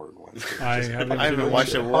watch it more than once. I haven't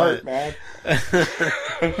watched it once, man.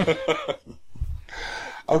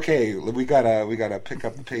 Okay, we gotta pick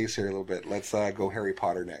up the pace here a little bit. Let's go Harry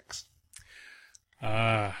Potter next.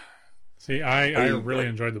 See, I really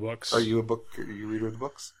enjoyed the books. Are you a reader of the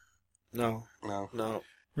books? No.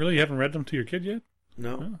 Really, you haven't read them to your kid yet?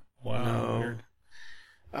 No. Oh, wow. No.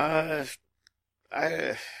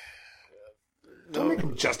 Weird. Don't make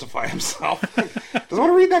him justify himself. Doesn't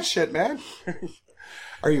want to read that shit, man.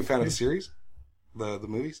 Are you a fan of the series, the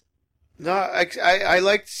movies? No, I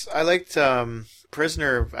liked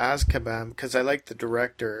Prisoner of Azkaban because I liked the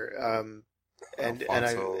director. and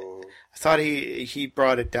Alfonso. I thought he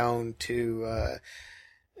brought it down to.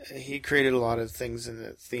 He created a lot of things in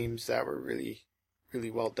the themes that were really, really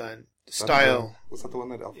well done. Style. Was that the one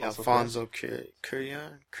that Alfonso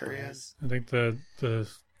Cuarón? I think the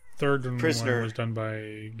third one Prisoner was done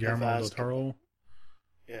by Guillermo del Toro,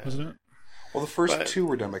 Yeah. wasn't it? Well, the first two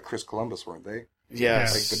were done by Chris Columbus, weren't they?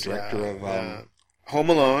 Yes. Like the director of Home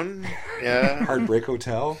Alone. Yeah. Heartbreak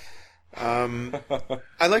Hotel. I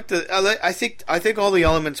think all the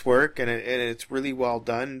elements work, and it's really well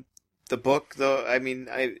done. The book, though, I mean,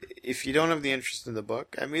 if you don't have the interest in the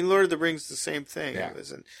book, I mean, Lord of the Rings, the same thing. Yeah.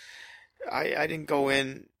 I didn't go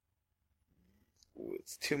in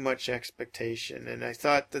with too much expectation, and I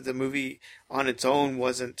thought that the movie on its own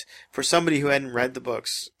wasn't, for somebody who hadn't read the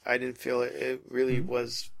books, I didn't feel it really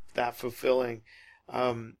was that fulfilling.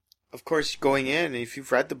 Of course, going in, if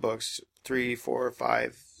you've read the books 3, 4,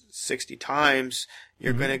 5, 60 times,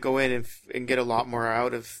 you're going to go in and get a lot more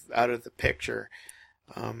out of the picture.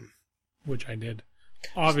 Which I did,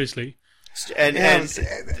 obviously. And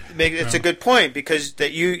it's a good point, because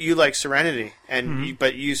that you like Serenity, and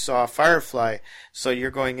but you saw Firefly, so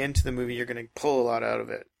you're going into the movie, you're going to pull a lot out of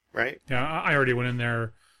it, right? Yeah, I already went in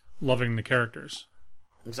there loving the characters.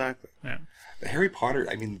 Exactly. Yeah. Harry Potter,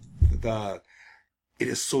 I mean, it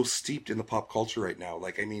is so steeped in the pop culture right now.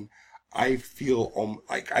 Like, I mean, I feel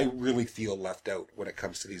I really feel left out when it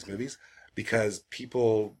comes to these movies, because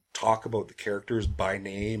people talk about the characters by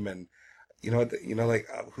name, and like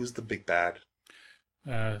who's the big bad?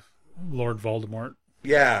 Lord Voldemort.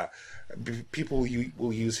 Yeah, people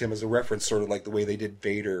will use him as a reference, sort of like the way they did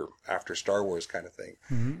Vader after Star Wars, kind of thing.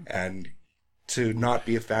 And to not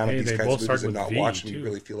be a fan of these kinds of movies and not watch them, you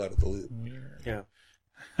really feel out of the loop. Yeah.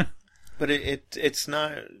 But it's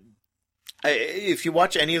not. If you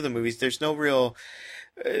watch any of the movies, there's no real.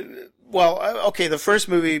 Okay, the first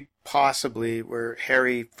movie possibly where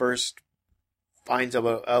Harry first finds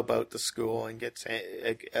out about the school and gets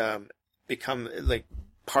become like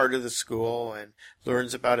part of the school and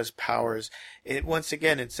learns about his powers. Once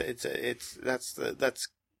again, that's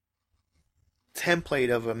template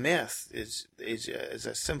of a myth is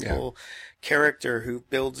a simple character who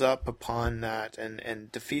builds up upon that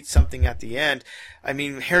and defeats something at the end. I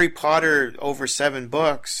mean, Harry Potter over 7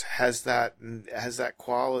 books has that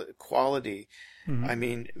quality. I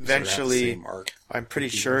mean, eventually, I'm pretty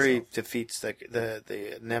sure he defeats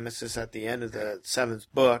the nemesis at the end of the 7th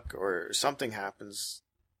book, or something happens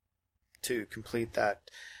to complete that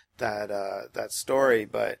story.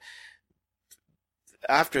 But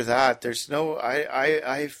after that, there's no.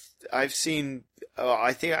 I've seen.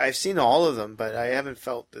 I think I've seen all of them, but I haven't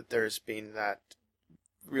felt that there's been that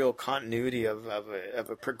real continuity of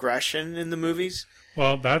a progression in the movies.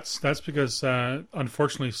 Well, that's because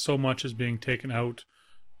unfortunately so much is being taken out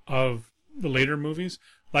of the later movies.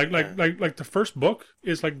 Like the first book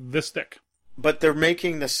is like this thick. But they're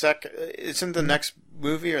making the second. Isn't the next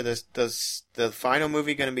movie or does the final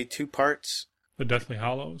movie going to be 2 parts? The Deathly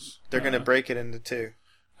Hallows. They're going to break it into 2.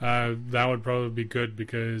 That would probably be good,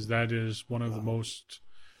 because that is one of the most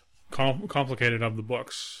complicated of the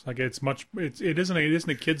books. Like it isn't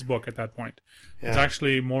a kid's book at that point. Yeah. It's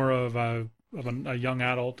actually more of a young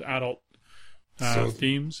adult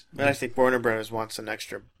themes. And I think Warner Brothers wants an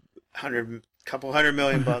extra couple $100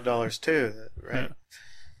 million too, right? Yeah.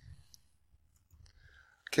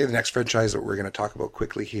 Okay, the next franchise that we're going to talk about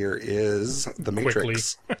quickly here is The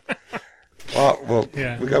Matrix. well,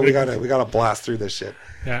 yeah. we got to blast through this shit.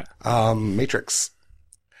 Yeah. Matrix.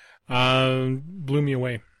 Blew me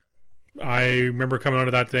away. I remember coming out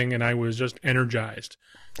of that thing and I was just energized.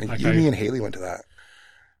 And me and Haley went to that.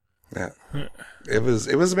 Yeah. It was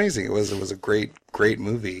amazing. It was a great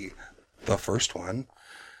movie. The first one.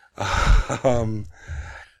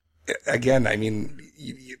 Again, I mean,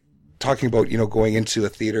 talking about, going into a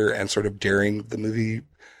theater and sort of daring the movie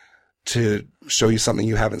to show you something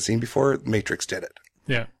you haven't seen before, Matrix did it.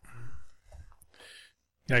 Yeah.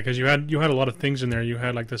 Yeah, because you had a lot of things in there. You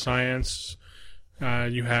had like the science,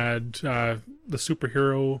 you had the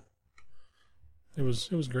superhero. It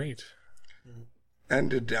was great.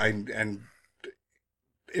 And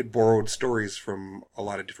it borrowed stories from a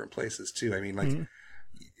lot of different places too. I mean, like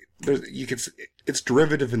it's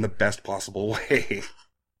derivative in the best possible way.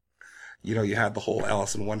 You had the whole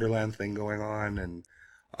Alice in Wonderland thing going on, and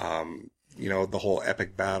the whole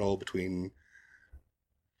epic battle between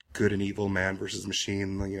good and evil, man versus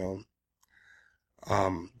machine.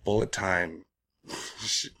 Bullet time.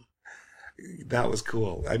 That was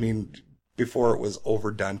cool. I mean, before it was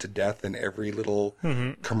overdone to death in every little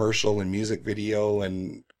commercial and music video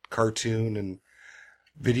and cartoon and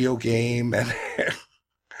video game, and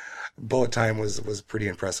bullet time was pretty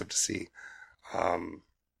impressive to see.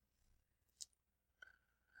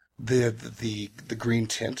 The green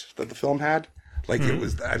tint that the film had, like it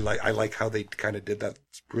was, I like how they kind of did that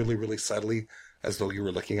really, really subtly, as though you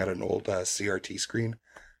were looking at an old CRT screen.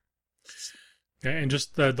 Yeah, and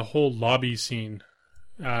just the whole lobby scene.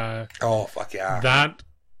 Oh fuck yeah!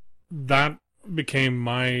 That became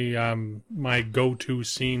my my go-to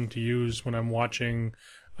scene to use when I'm watching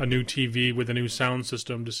a new TV with a new sound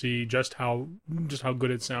system to see just how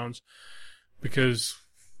good it sounds. Because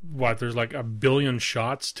there's like a billion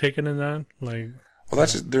shots taken in that. Like, well,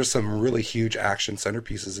 there's some really huge action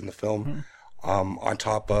centerpieces in the film, on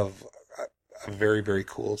top of a very, very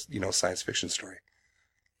cool, science fiction story.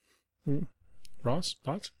 Ross,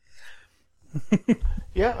 thoughts?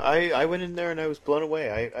 Yeah, I went in there and I was blown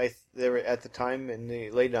away. There at the time in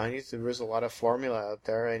the late 90s, there was a lot of formula out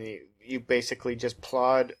there, and you basically just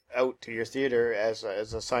plod out to your theater as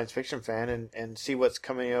a science fiction fan and see what's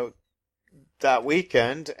coming out that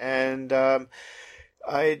weekend. And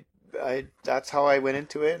I that's how I went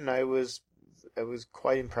into it, and I was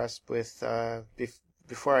quite impressed with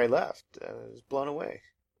before I left. I was blown away.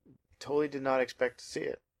 Totally did not expect to see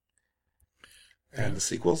it. And the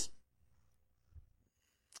sequels?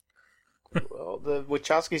 Well, the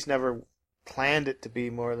Wachowskis never planned it to be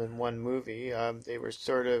more than one movie. They were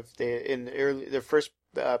in their first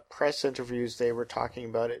press interviews, they were talking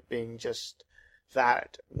about it being just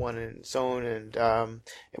that one in its own, and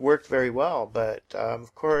it worked very well. But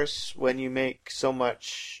of course, when you make so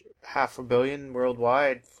much, $500 million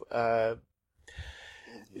worldwide,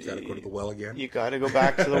 You got to go to the well again. You got to go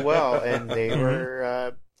back to the well, and they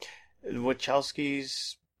were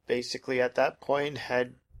Wachowskis basically at that point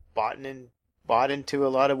had bought into a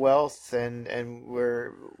lot of wealth, and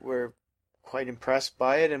were quite impressed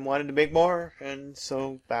by it and wanted to make more, and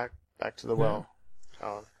so back to the well.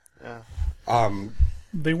 Oh, yeah.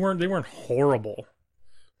 They weren't horrible,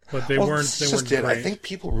 but they weren't great. I think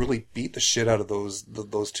people really beat the shit out of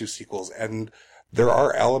those two sequels, and there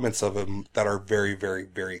are elements of them that are very, very,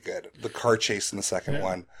 very good. The car chase in the second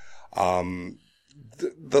one, the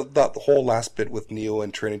whole last bit with Neo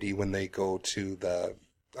and Trinity when they go to the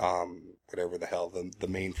whatever the hell the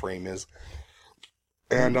mainframe is,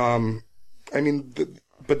 and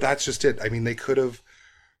but that's just it. I mean, they could have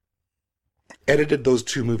edited those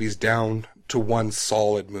two movies down to one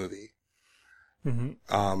solid movie.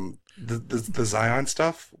 Mm-hmm. The Zion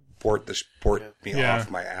stuff bored me off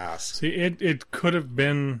my ass. See, it could have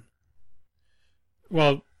been.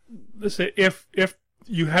 Well, let's say if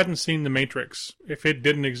you hadn't seen The Matrix, if it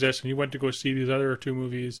didn't exist, and you went to go see these other two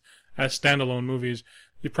movies as standalone movies,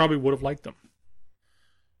 you probably would have liked them.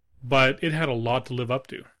 But it had a lot to live up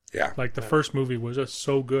to. Yeah, like the first movie was just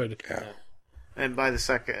so good. Yeah. And by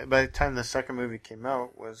the time the second movie came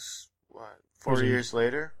out was 4 years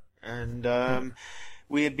later, and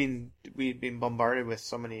we had been bombarded with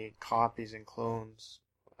so many copies and clones.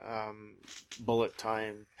 Bullet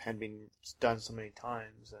time had been done so many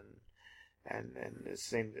times, and the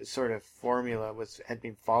same sort of formula had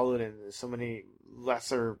been followed in so many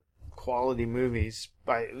lesser quality movies.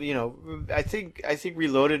 I think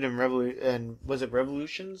Reloaded and was it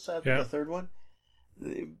Revolutions the third one?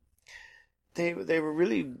 They were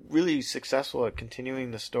really, really successful at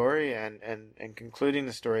continuing the story and concluding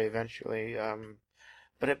the story eventually.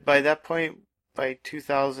 But by that point, by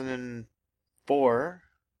 2004,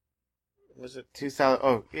 was it 2000?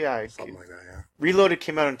 Oh, yeah. Something like that, yeah. Reloaded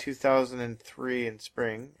came out in 2003 in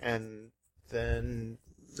spring, and then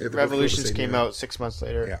Revolutions came out 6 months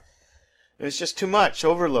later. Yeah. It was just too much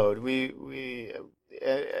overload.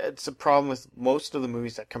 It's a problem with most of the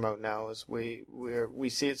movies that come out now is we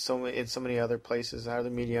see it in so many other places, other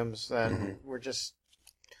mediums, and we're just,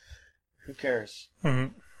 who cares?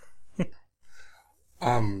 Mm-hmm.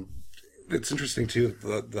 It's interesting too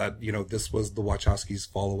that this was the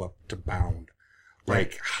Wachowskis' follow-up to Bound.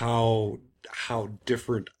 Like how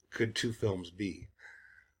different could two films be?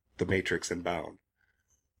 The Matrix and Bound.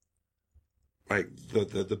 Like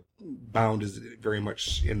the Bound is very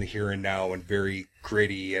much in the here and now and very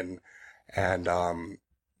gritty and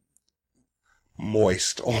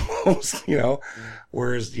moist almost,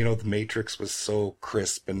 whereas the Matrix was so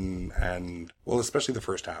crisp and well, especially the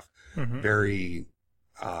first half, very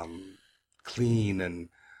clean and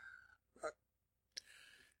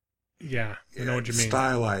I know what you mean,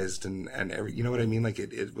 stylized and every, you know what I mean? Like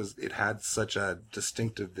it had such a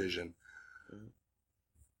distinctive vision.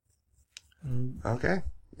 Okay.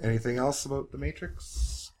 Anything else about The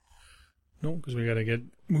Matrix? No, because we got to get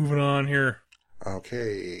moving on here.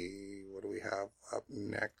 Okay. What do we have up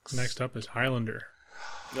next? Next up is Highlander.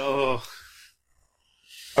 Oh.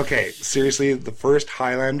 Okay, seriously, the first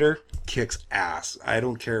Highlander kicks ass. I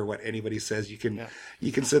don't care what anybody says. You can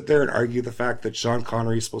sit there and argue the fact that Sean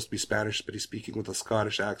Connery is supposed to be Spanish, but he's speaking with a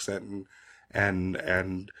Scottish accent,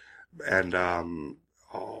 and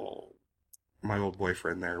my old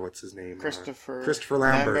boyfriend there, what's his name? Christopher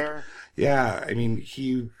Lambert. Yeah, I mean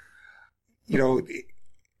he's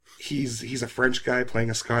a French guy playing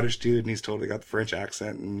a Scottish dude, and he's totally got the French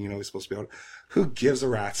accent, and he's supposed to be able to, who gives a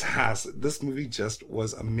rat's ass? This movie just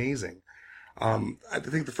was amazing. I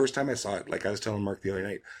think the first time I saw it, like I was telling Mark the other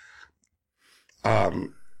night,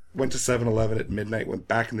 went to 7-Eleven at midnight, went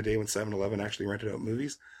back in the day when 7-Eleven actually rented out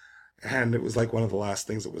movies, and it was like one of the last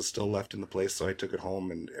things that was still left in the place, so I took it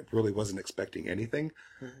home, and it really wasn't expecting anything,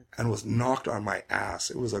 and was knocked on my ass.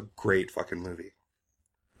 It was a great fucking movie.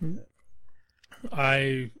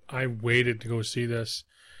 I waited to go see this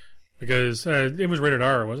because it was rated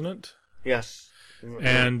R, wasn't it? Yes.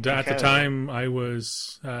 And at the time, I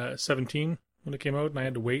was 17 when it came out, and I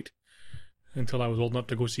had to wait until I was old enough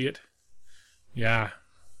to go see it. Yeah.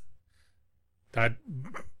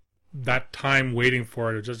 That time waiting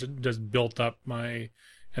for it just built up my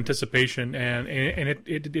anticipation, and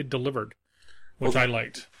it delivered, which I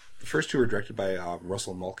liked. The first two were directed by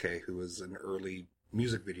Russell Mulcahy, who was an early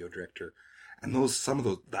music video director. And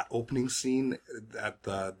that opening scene at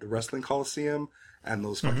the Wrestling Coliseum, and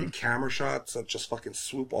those fucking camera shots that just fucking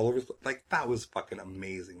swoop all over, like, that was fucking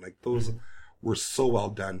amazing. Like, those were so well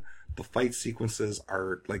done. The fight sequences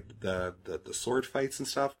are, like, the sword fights and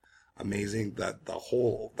stuff, amazing.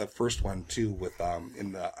 The first one too, with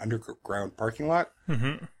in the underground parking lot,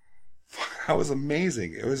 that was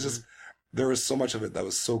amazing. It was just, there was so much of it that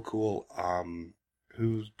was so cool.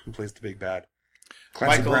 Who plays the big bad?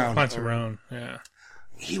 Clancy Brown, yeah.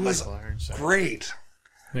 He was great.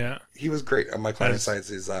 Yeah. He was great. Michael Ironsides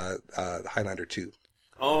is Highlander 2.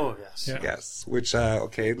 Oh, yes. Yeah. Yes. Which,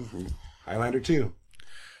 Highlander 2.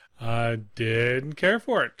 I didn't care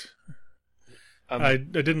for it. I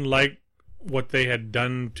didn't like what they had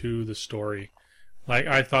done to the story. Like,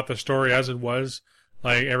 I thought the story as it was,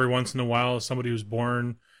 like, every once in a while, somebody who's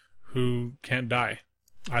born who can't die.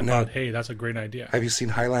 I thought, hey, that's a great idea. Have you seen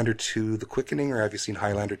Highlander 2 The Quickening, or have you seen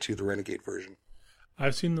Highlander 2 The Renegade version?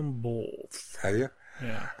 I've seen them both. Have you?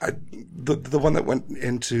 Yeah. The one that went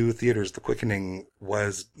into theaters, The Quickening,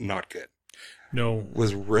 was not good. No.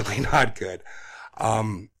 Was really not good.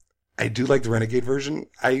 I do like the Renegade version.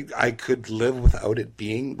 I could live without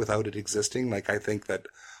it existing. Like, I think that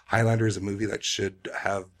Highlander is a movie that should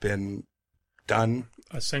have been done.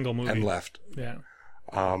 A single movie. And left. Yeah.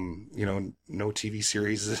 No TV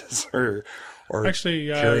series or actually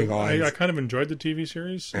carrying on. I kind of enjoyed the TV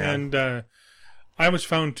series, and I was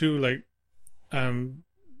found too, like,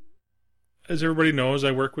 as everybody knows,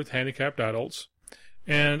 I work with handicapped adults,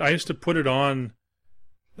 and I used to put it on.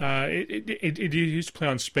 It used to play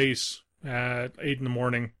on Space at 8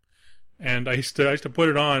 a.m, and I used to put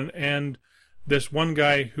it on, and this one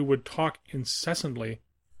guy who would talk incessantly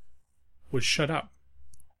would shut up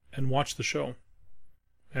and watch the show.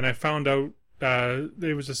 And I found out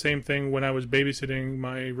it was the same thing when I was babysitting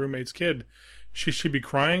my roommate's kid. She'd be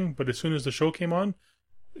crying, but as soon as the show came on,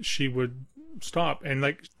 she would stop. And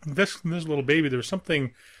like this little baby, there was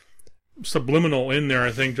something subliminal in there.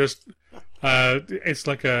 I think just it's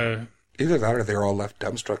like a either that or they're all left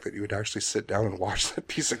dumbstruck that you would actually sit down and watch that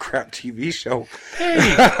piece of crap TV show. Hey,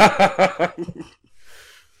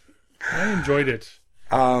 I enjoyed it.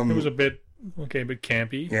 It was a bit. Okay, but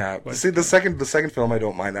campy. Yeah. See, the second film, I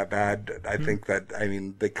don't mind that bad. I think that,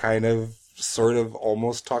 they kind of, sort of,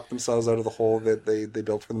 almost talked themselves out of the hole that they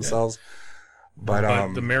built for themselves.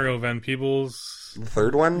 But the Mario Van Peebles, the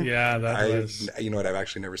third one, yeah, that was. You know what? I've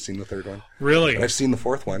actually never seen the third one. Really? But I've seen the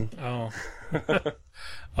fourth one. Oh.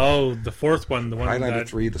 Oh, the fourth one, the one Highlander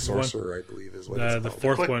 3, The Sorcerer, I believe, is what it's called. The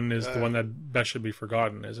fourth one is the one that best should be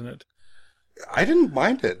forgotten, isn't it? I didn't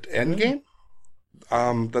mind it. Endgame.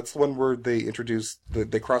 That's the one where they introduced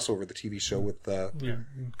they cross over the TV show with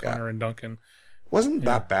Connor and Duncan. Wasn't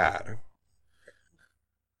that bad?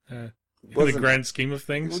 In the grand scheme of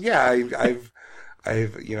things. Yeah,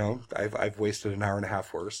 I've wasted an hour and a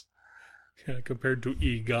half worse. Yeah, compared to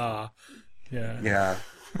Ega. Yeah. Yeah.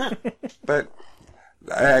 But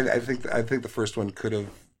I think the first one could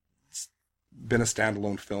have been a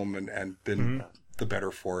standalone film and been the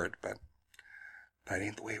better for it, but that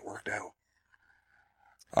ain't the way it worked out.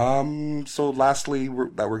 So lastly,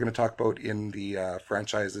 that we're going to talk about in the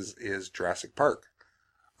franchises is Jurassic Park.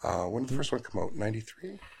 When did the first one come out?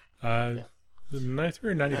 93?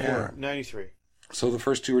 93 or 94? Yeah, 93. So the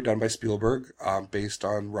first two were done by Spielberg, based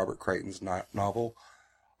on Robert Crichton's novel.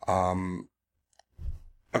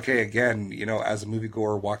 Okay, again, as a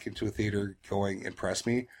moviegoer walking to a theater going, impress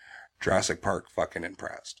me, Jurassic Park fucking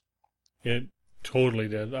impressed. It totally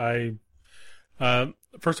did.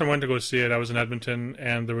 First time I went to go see it, I was in Edmonton,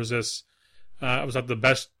 and there was this. I was at the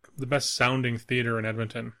best sounding theater in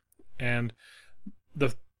Edmonton, and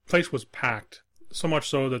the place was packed. So much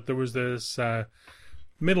so that there was this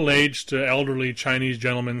middle-aged, elderly Chinese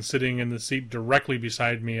gentleman sitting in the seat directly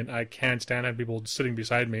beside me, and I can't stand having people sitting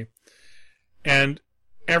beside me. And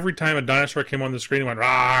every time a dinosaur came on the screen and went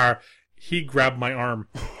 "Rawr," he grabbed my arm.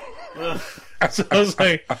 So I was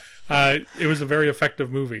like, it was a very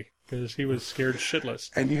effective movie because he was scared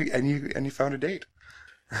shitless. And you found a date.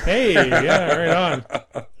 Hey, yeah, right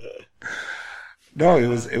on. No, it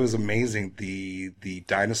was amazing. The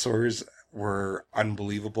dinosaurs were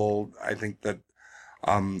unbelievable. I think that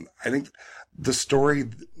the story,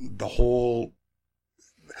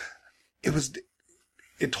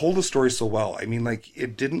 it told the story so well. I mean, like,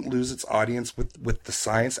 it didn't lose its audience with the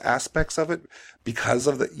science aspects of it because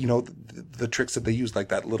of the tricks that they used, like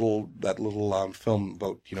that little film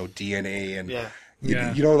about, DNA and,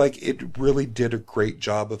 like, it really did a great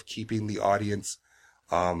job of keeping the audience,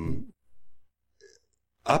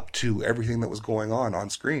 up to everything that was going on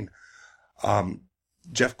screen.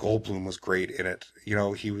 Jeff Goldblum was great in it. He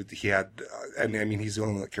had, and I mean, he's the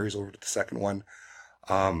only one that carries over to the second one.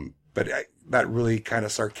 But that really kind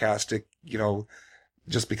of sarcastic,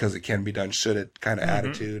 just because it can be done, should it kind of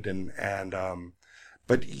attitude.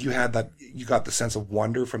 But you got the sense of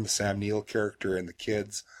wonder from the Sam Neill character and the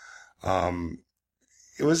kids.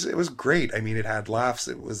 It was great. I mean, it had laughs.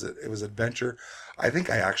 It was adventure. I think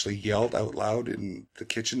I actually yelled out loud in the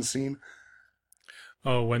kitchen scene.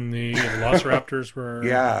 Oh, when the Velociraptors were...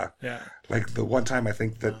 Yeah. Like the one time I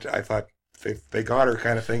think that I thought they got her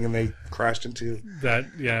kind of thing and they crashed into...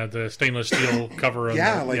 the stainless steel cover of...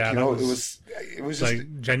 it was just...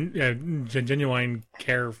 Like genuine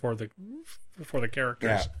care for the characters.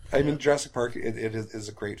 Yeah. I mean, Jurassic Park, it is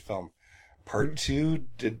a great film. Part 2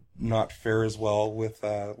 did not fare as well with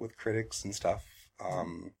critics and stuff.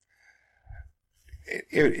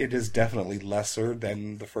 It is definitely lesser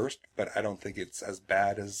than the first, but I don't think it's as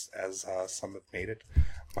bad as some have made it.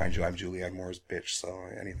 Mind you, I'm Julianne Moore's bitch, so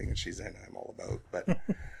anything that she's in, I'm all about. But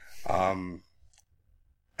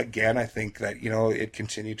again, I think that it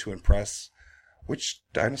continued to impress. Which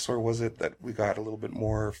dinosaur was it that we got a little bit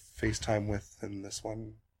more FaceTime with in this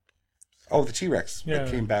one? Oh, the T-Rex. Yeah.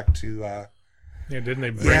 That came back to... didn't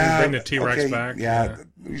they bring the T-Rex back? Yeah.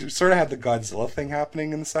 You sort of had the Godzilla thing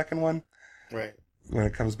happening in the second one. Right. When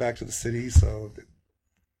it comes back to the city, so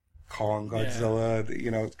Kong, Godzilla,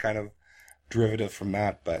 it's kind of derivative from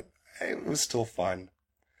that, but it was still fun.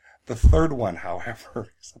 The third one,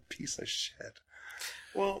 however, is a piece of shit.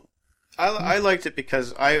 Well, I liked it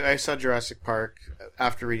because I saw Jurassic Park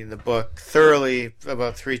after reading the book thoroughly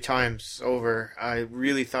about 3 times over. I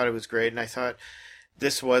really thought it was great, and I thought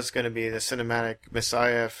this was going to be the cinematic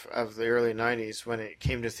messiah of the early 90s when it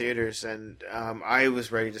came to theaters, and I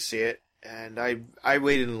was ready to see it. And I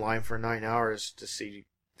waited in line for 9 hours to see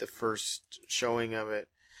the first showing of it.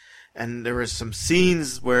 And there were some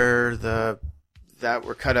scenes where that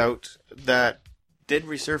were cut out that did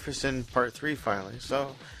resurface in part 3 finally.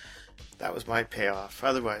 So that was my payoff.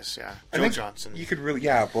 Otherwise, yeah, Joe Johnson. You could really,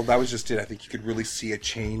 well, that was just it. I think you could really see a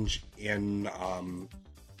change in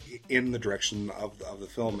the direction of the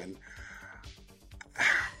film. And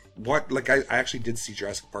I actually did see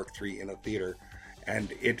Jurassic Park 3 in a theater.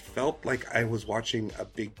 And it felt like I was watching a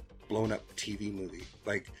big blown up TV movie.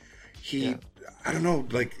 Like I don't know,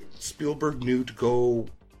 like Spielberg knew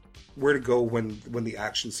where to go when the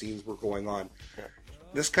action scenes were going on. Yeah.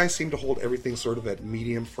 This guy seemed to hold everything sort of at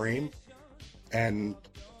medium frame, and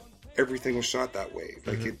everything was shot that way.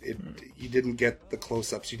 Like you didn't get the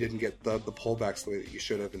close ups, you didn't get the pullbacks the way that you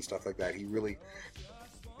should have and stuff like that. He really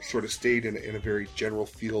sort of stayed in a very general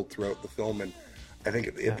field throughout the film, and I think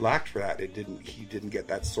it lacked for that. He didn't get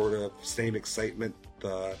that sort of same excitement.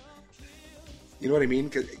 You know what I mean?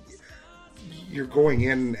 'Cause you're going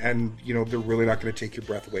in, and they're really not going to take your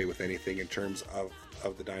breath away with anything in terms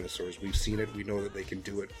of the dinosaurs. We've seen it. We know that they can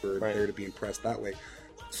do it. We're there to be impressed that way.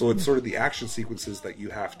 So it's sort of the action sequences that you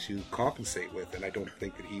have to compensate with, and I don't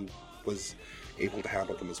think that he was able to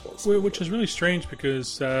handle them as well. Which is really strange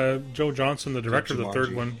because Joe Johnson, the director of the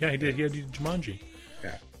third one, he did Jumanji.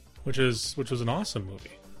 Yeah. Which was an awesome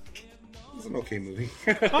movie. It was an okay movie.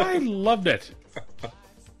 I loved it.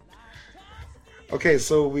 Okay,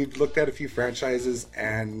 so we've looked at a few franchises,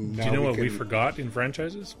 and now do you know what we forgot in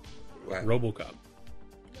franchises? What? RoboCop.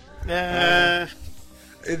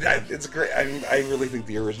 It's great. I really think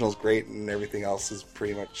the original is great, and everything else is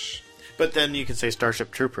pretty much. But then you can say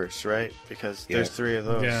Starship Troopers, right? Because there's 3 of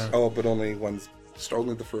those Yeah. Oh, but only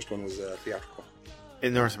the first one was theatrical.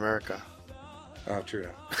 in North America. Oh, true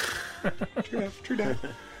enough. True enough.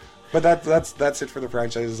 But that's it for the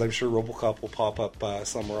franchises. I'm sure RoboCop will pop up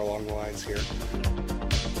somewhere along the lines here.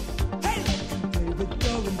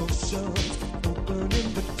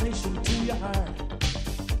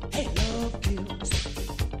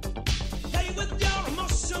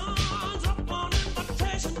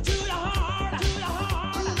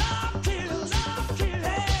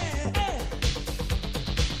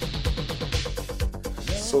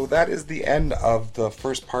 So that is the end of the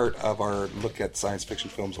first part of our look at science fiction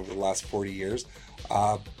films over the last 40 years.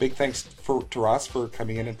 Big thanks to Ross for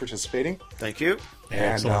coming in and participating. Thank you.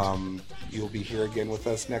 And you'll be here again with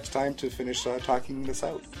us next time to finish talking this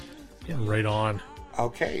out. Yeah. Right on.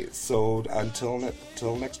 Okay, so until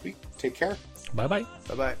next week, take care. Bye-bye.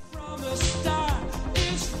 Bye-bye.